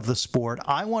fan of the sport,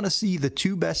 I want to see the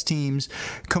two best teams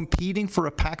competing for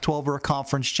a Pac-12 or a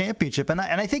conference championship. And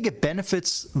I think it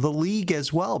benefits the league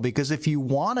as well, because if you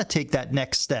want to take that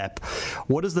next step,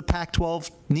 what does the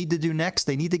Pac-12 need to do next?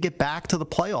 They need to get back to the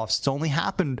playoffs. It's only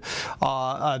happened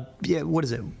what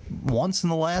is it? Once in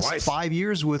the last 5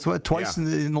 years, with what? Twice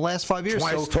in the last 5 years.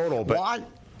 Twice total, but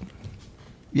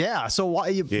yeah, so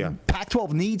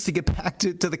Pac-12 needs to get back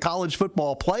to the college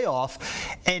football playoff,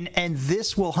 and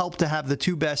this will help to have the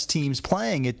two best teams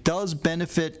playing. It does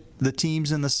benefit the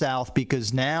teams in the South,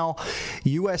 because now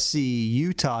USC,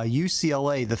 Utah,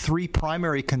 UCLA, the three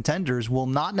primary contenders, will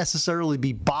not necessarily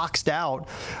be boxed out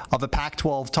of a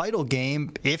Pac-12 title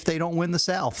game if they don't win the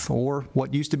South, or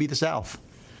what used to be the South.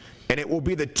 And it will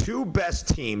be the two best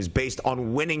teams based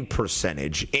on winning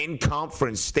percentage in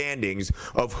conference standings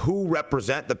of who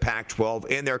represent the Pac-12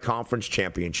 in their conference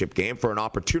championship game for an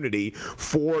opportunity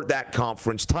for that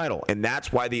conference title. And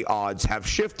that's why the odds have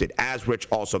shifted. As Rich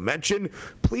also mentioned,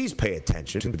 please pay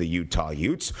attention to the Utah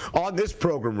Utes. On this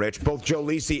program, Rich, both Joe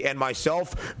Lisi and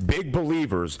myself, big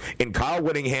believers in Kyle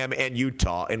Whittingham and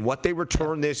Utah and what they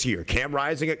return this year. Cam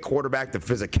Rising at quarterback, the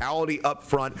physicality up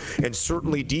front, and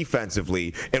certainly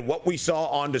defensively, and what we saw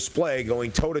on display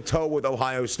going toe-to-toe with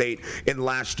Ohio State in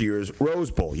last year's Rose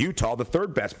Bowl. Utah, the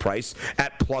third best price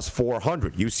at plus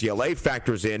 400. UCLA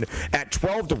factors in at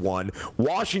 12-1.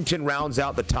 Washington rounds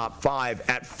out the top five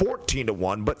at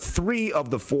 14-1, but three of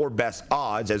the four best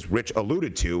odds, as Rich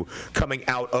alluded to, coming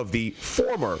out of the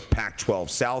former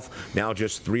Pac-12 South. Now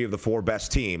just three of the four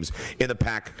best teams in the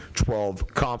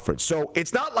Pac-12 conference. So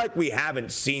it's not like we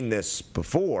haven't seen this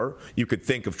before. You could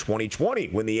think of 2020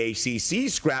 when the ACC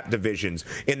scrapped divisions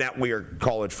in that weird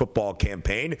college football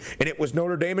campaign, and it was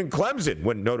Notre Dame and Clemson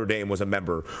when Notre Dame was a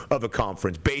member of a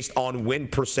conference based on win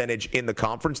percentage in the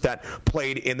conference that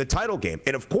played in the title game.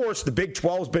 And of course, the Big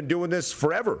 12's been doing this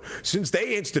forever since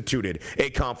they instituted a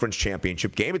conference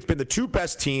championship game. It's been the two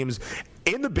best teams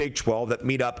in the Big 12 that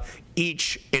meet up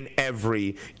each and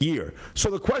every year. So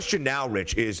the question now,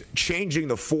 Rich, is changing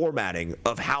the formatting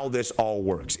of how this all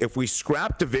works. If we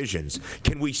scrap divisions,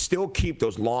 can we still keep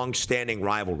those long-standing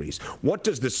rivalries? What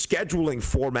does the scheduling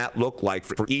format look like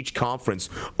for each conference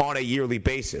on a yearly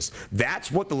basis?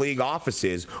 That's what the league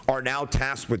offices are now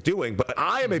tasked with doing, but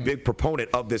I am a big proponent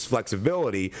of this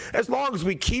flexibility as long as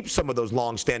we keep some of those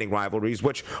long-standing rivalries,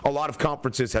 which a lot of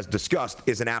conferences has discussed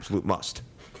is an absolute must.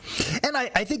 And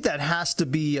I think that has to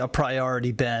be a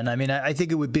priority, Ben. I mean, I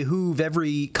think it would behoove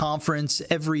every conference,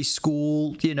 every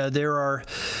school. You know, there are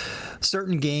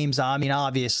certain games, I mean,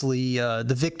 obviously,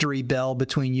 the victory bell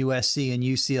between USC and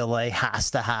UCLA has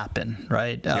to happen,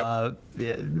 right? Yep.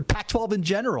 Pac-12 in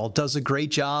general does a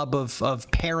great job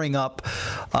of pairing up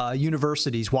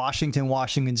universities: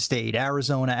 Washington State,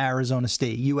 Arizona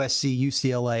State, USC,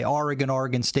 UCLA,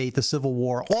 Oregon State, the Civil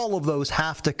War. All of those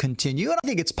have to continue, and I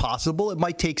think it's possible. It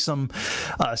might take some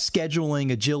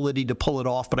scheduling agility to pull it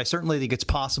off, but I certainly think it's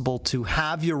possible to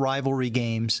have your rivalry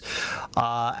games,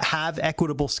 have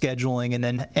equitable scheduling, and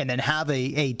then have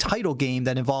a title game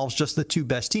that involves just the two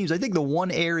best teams. I think the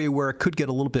one area where it could get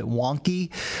a little bit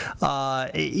wonky,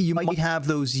 you might have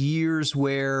those years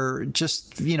where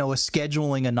just, a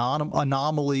scheduling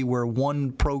anomaly where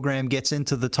one program gets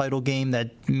into the title game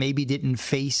that maybe didn't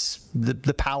face the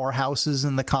powerhouses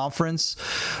in the conference.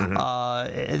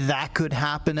 Mm-hmm. That could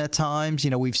happen at times.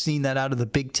 We've seen that out of the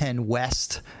Big Ten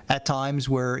West at times,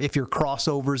 where if your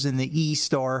crossovers in the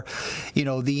East are, the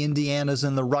Indianas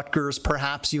and the Rutgers,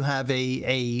 perhaps you have an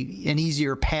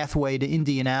easier pathway to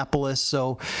Indianapolis.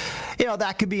 So,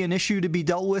 that could be an issue to be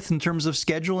dealt with in terms of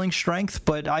scheduling strength.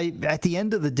 But at the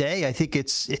end of the day, I think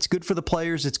it's good for the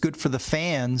players, it's good for the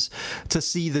fans to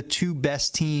see the two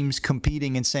best teams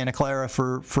competing in Santa Clara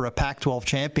for a Pac-12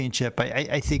 championship.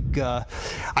 I think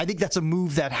that's a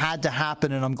move that had to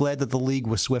happen, and I'm glad that the league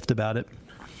was swift about it.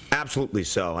 Absolutely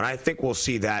so. And I think we'll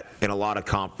see that in a lot of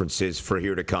conferences for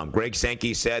here to come. Greg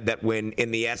Sankey said that when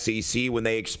in the SEC, when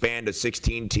they expand to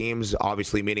 16 teams,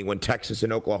 obviously meaning when Texas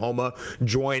and Oklahoma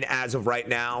join as of right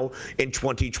now in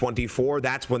 2024,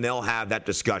 that's when they'll have that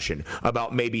discussion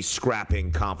about maybe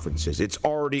scrapping conferences. It's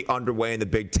already underway in the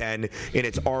Big Ten, and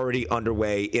it's already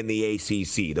underway in the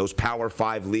ACC, those Power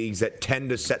 5 leagues that tend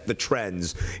to set the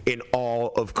trends in all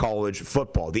of college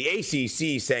football. The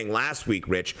ACC saying last week,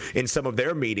 Rich, in some of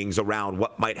their meetings around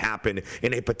what might happen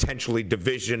in a potentially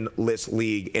divisionless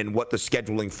league and what the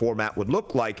scheduling format would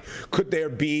look like, could there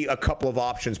be a couple of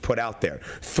options put out there?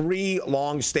 3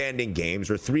 long-standing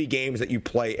games or 3 games that you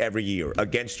play every year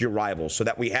against your rivals so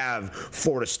that we have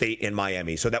Florida State and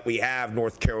Miami, so that we have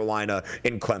North Carolina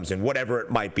and Clemson, whatever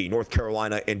it might be, North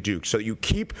Carolina and Duke. So you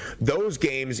keep those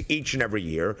games each and every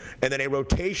year, and then a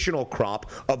rotational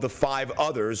crop of the 5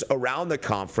 others around the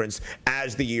conference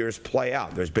as the years play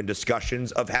out. There's been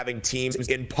discussions of having teams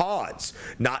in pods,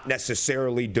 not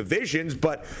necessarily divisions,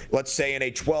 but let's say in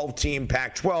a 12-team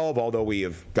Pac-12, although we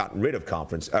have gotten rid of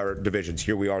conference or divisions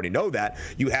here, we already know that.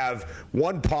 You have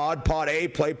one pod, Pod A,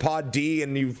 play Pod D,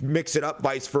 and you mix it up,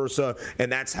 vice versa,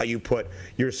 and that's how you put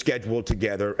your schedule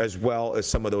together, as well as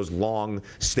some of those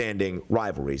long-standing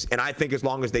rivalries. And I think as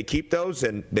long as they keep those,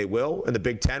 and they will, in the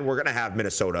Big Ten, we're going to have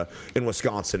Minnesota and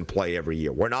Wisconsin play every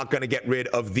year. We're not going to get rid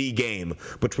of the game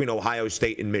between Ohio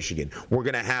State and Michigan. We're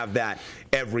going to have that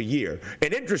every year.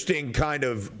 An interesting kind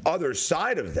of other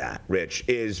side of that, Rich,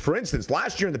 is, for instance,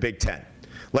 last year in the Big Ten,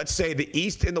 let's say the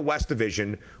East and the West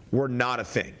Division were not a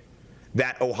thing.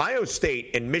 That Ohio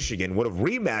State and Michigan would have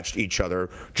rematched each other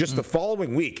just the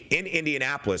following week in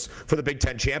Indianapolis for the Big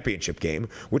Ten championship game,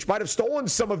 which might have stolen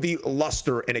some of the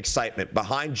luster and excitement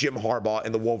behind Jim Harbaugh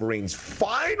and the Wolverines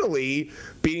finally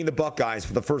beating the Buckeyes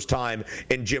for the first time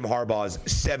in Jim Harbaugh's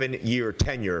 7-year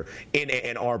tenure in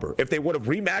Ann Arbor. If they would have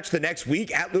rematched the next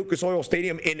week at Lucas Oil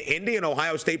Stadium in Indy and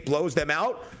Ohio State blows them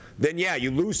out, then yeah, you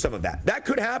lose some of that. That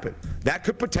could happen. That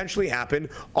could potentially happen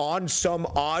on some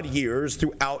odd years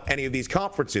throughout any of these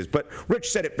conferences. But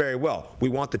Rich said it very well. We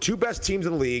want the 2 best teams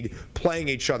in the league playing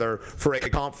each other for a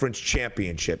conference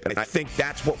championship. And I think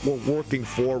that's what we're working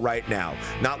for right now,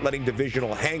 not letting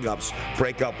divisional hangups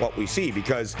break up what we see.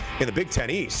 Because in the Big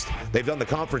Ten East, they've done the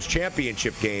conference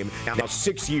championship game now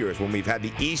 6 years. When we've had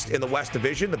the East and the West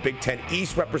Division, the Big Ten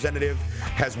East representative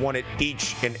has won it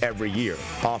each and every year,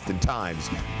 oftentimes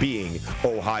being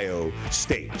Ohio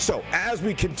State. So as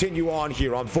we continue on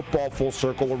here on Football Full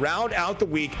Circle, we'll round out the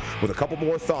week with a couple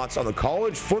more thoughts on the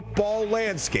college football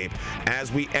landscape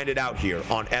as we end it out here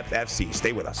on FFC.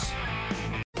 Stay with us.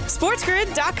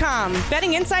 SportsGrid.com.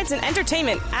 Betting insights and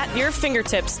entertainment at your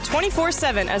fingertips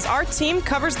 24/7 as our team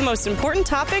covers the most important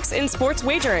topics in sports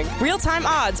wagering. Real-time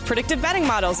odds, predictive betting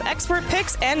models, expert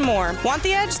picks, and more. Want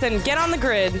the edge? Then get on the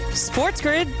grid.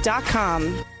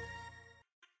 SportsGrid.com.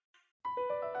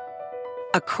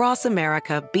 Across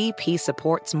America, BP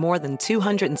supports more than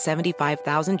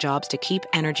 275,000 jobs to keep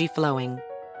energy flowing.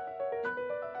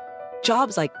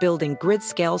 Jobs like building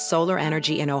grid-scale solar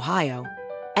energy in Ohio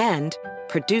and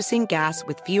producing gas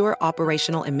with fewer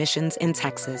operational emissions in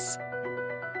Texas.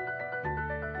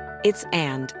 It's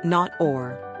and, not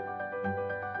or.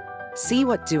 See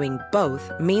what doing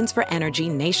both means for energy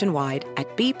nationwide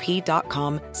at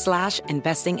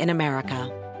bp.com/investing in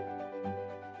America.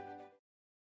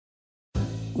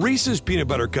 Reese's peanut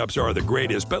butter cups are the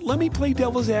greatest, but let me play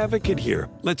devil's advocate here.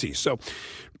 Let's see. So,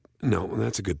 no,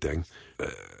 that's a good thing.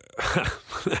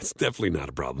 That's definitely not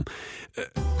a problem.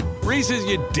 Reese's,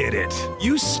 you did it.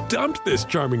 You stumped this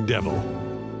charming devil.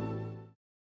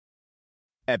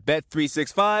 At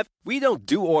Bet365, we don't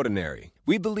do ordinary.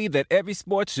 We believe that every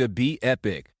sport should be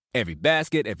epic. Every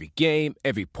basket, every game,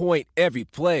 every point, every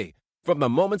play. From the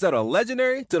moments that are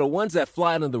legendary to the ones that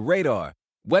fly under the radar.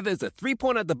 Whether it's a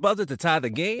 3-pointer at the buzzer to tie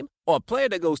the game or a player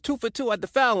that goes 2 for 2 at the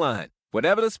foul line.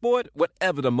 Whatever the sport,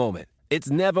 whatever the moment. It's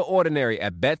never ordinary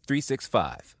at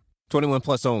Bet365. 21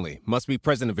 plus only. Must be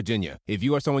present in Virginia. If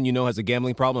you or someone you know has a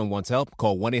gambling problem and wants help,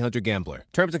 call 1-800-GAMBLER.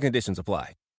 Terms and conditions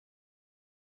apply.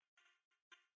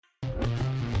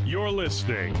 You're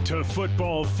listening to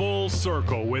Football Full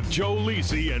Circle with Joe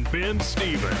Lisi and Ben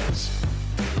Stevens.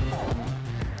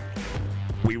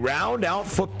 We round out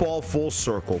Football Full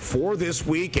Circle for this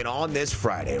week and on this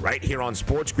Friday, right here on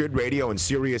Sports Grid Radio and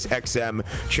Sirius XM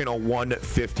Channel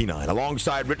 159.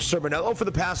 Alongside Rich Cerminello for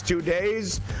the past 2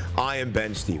 days, I am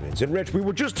Ben Stevens. And Rich, we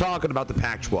were just talking about the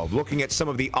Pac-12, looking at some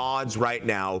of the odds right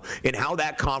now and how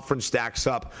that conference stacks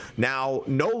up now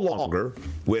no longer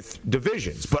with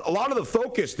divisions. But a lot of the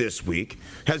focus this week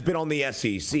has been on the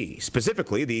SEC,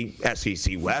 specifically the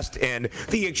SEC West and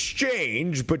the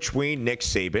exchange between Nick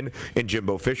Saban and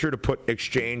Jimbo Fisher to put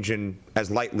exchange in as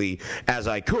lightly as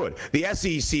I could. The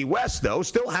SEC West, though,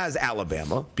 still has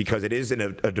Alabama because it is in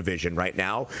a division right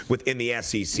now within the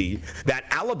SEC. That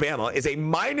Alabama is a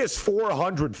minus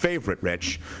 400 favorite,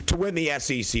 Rich, to win the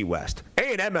SEC West.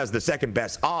 A&M has the second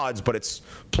best odds, but it's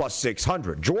plus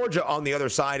 600. Georgia on the other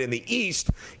side in the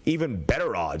East, even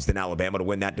better odds than Alabama to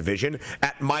win that division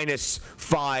at minus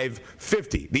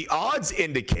 550. The odds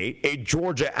indicate a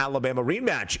Georgia-Alabama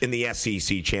rematch in the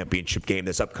SEC championship game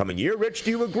this upcoming year. Rich, do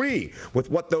you agree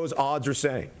with what those odds are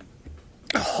saying?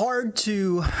 Hard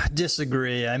to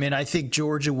disagree. I mean, I think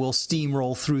Georgia will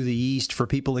steamroll through the East for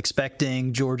people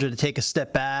expecting Georgia to take a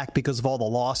step back because of all the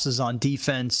losses on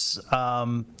defense.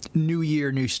 New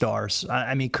year, new stars.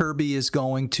 I mean, Kirby is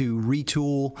going to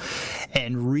retool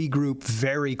and regroup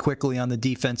very quickly on the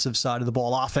defensive side of the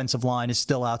ball. Offensive line is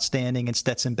still outstanding, and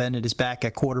Stetson Bennett is back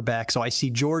at quarterback. So I see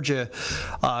Georgia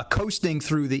coasting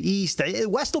through the East.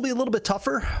 West will be a little bit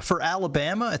tougher for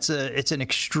Alabama. It's an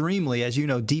extremely, as you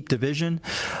know, deep division.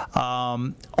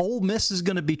 Ole Miss is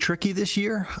going to be tricky this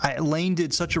year. Lane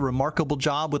did such a remarkable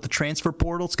job with the transfer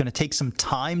portal. It's going to take some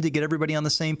time to get everybody on the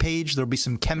same page. There'll be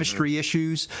some chemistry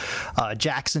issues.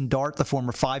 Jackson Dart, the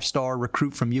former 5-star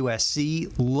recruit from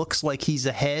USC, looks like he's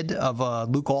ahead of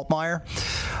Luke Altmaier.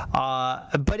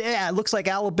 But yeah, it looks like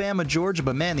Alabama, Georgia.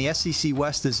 But man, the SEC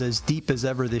West is as deep as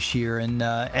ever this year. And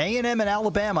A&M and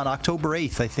Alabama on October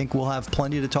 8th, I think we'll have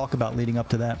plenty to talk about leading up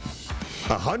to that.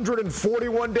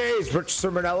 141 days, Rich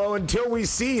Cirminiello, until we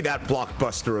see that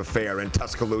blockbuster affair in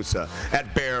Tuscaloosa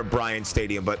at Bear Bryant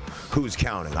Stadium. But who's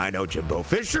counting? I know Jimbo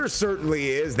Fisher certainly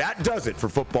is. That does it for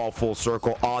Football Full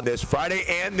Circle on this Friday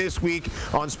and this week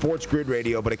on Sports Grid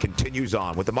Radio. But it continues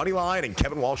on with the Money Line and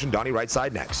Kevin Walsh and Donnie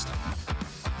Rightside next.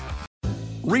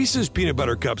 Reese's Peanut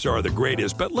Butter Cups are the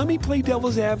greatest, but let me play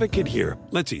devil's advocate here.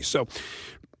 Let's see. So,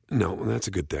 no, that's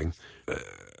a good thing.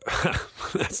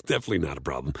 That's definitely not a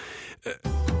problem.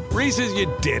 Reese's,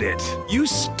 you did it. You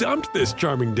stumped this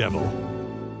charming devil.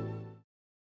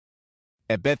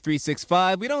 At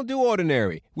Bet365, we don't do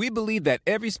ordinary. We believe that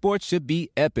every sport should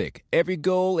be epic. Every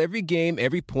goal, every game,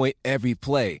 every point, every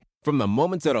play. From the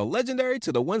moments that are legendary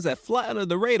to the ones that fly under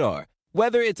the radar.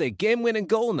 Whether it's a game-winning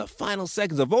goal in the final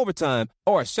seconds of overtime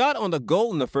or a shot on the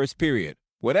goal in the first period.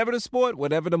 Whatever the sport,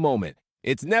 whatever the moment.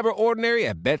 It's never ordinary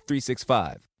at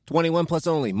Bet365. 21 plus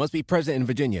only. Must be present in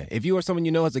Virginia. If you or someone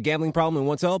you know has a gambling problem and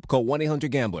wants help, call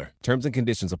 1-800-GAMBLER. Terms and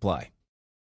conditions apply.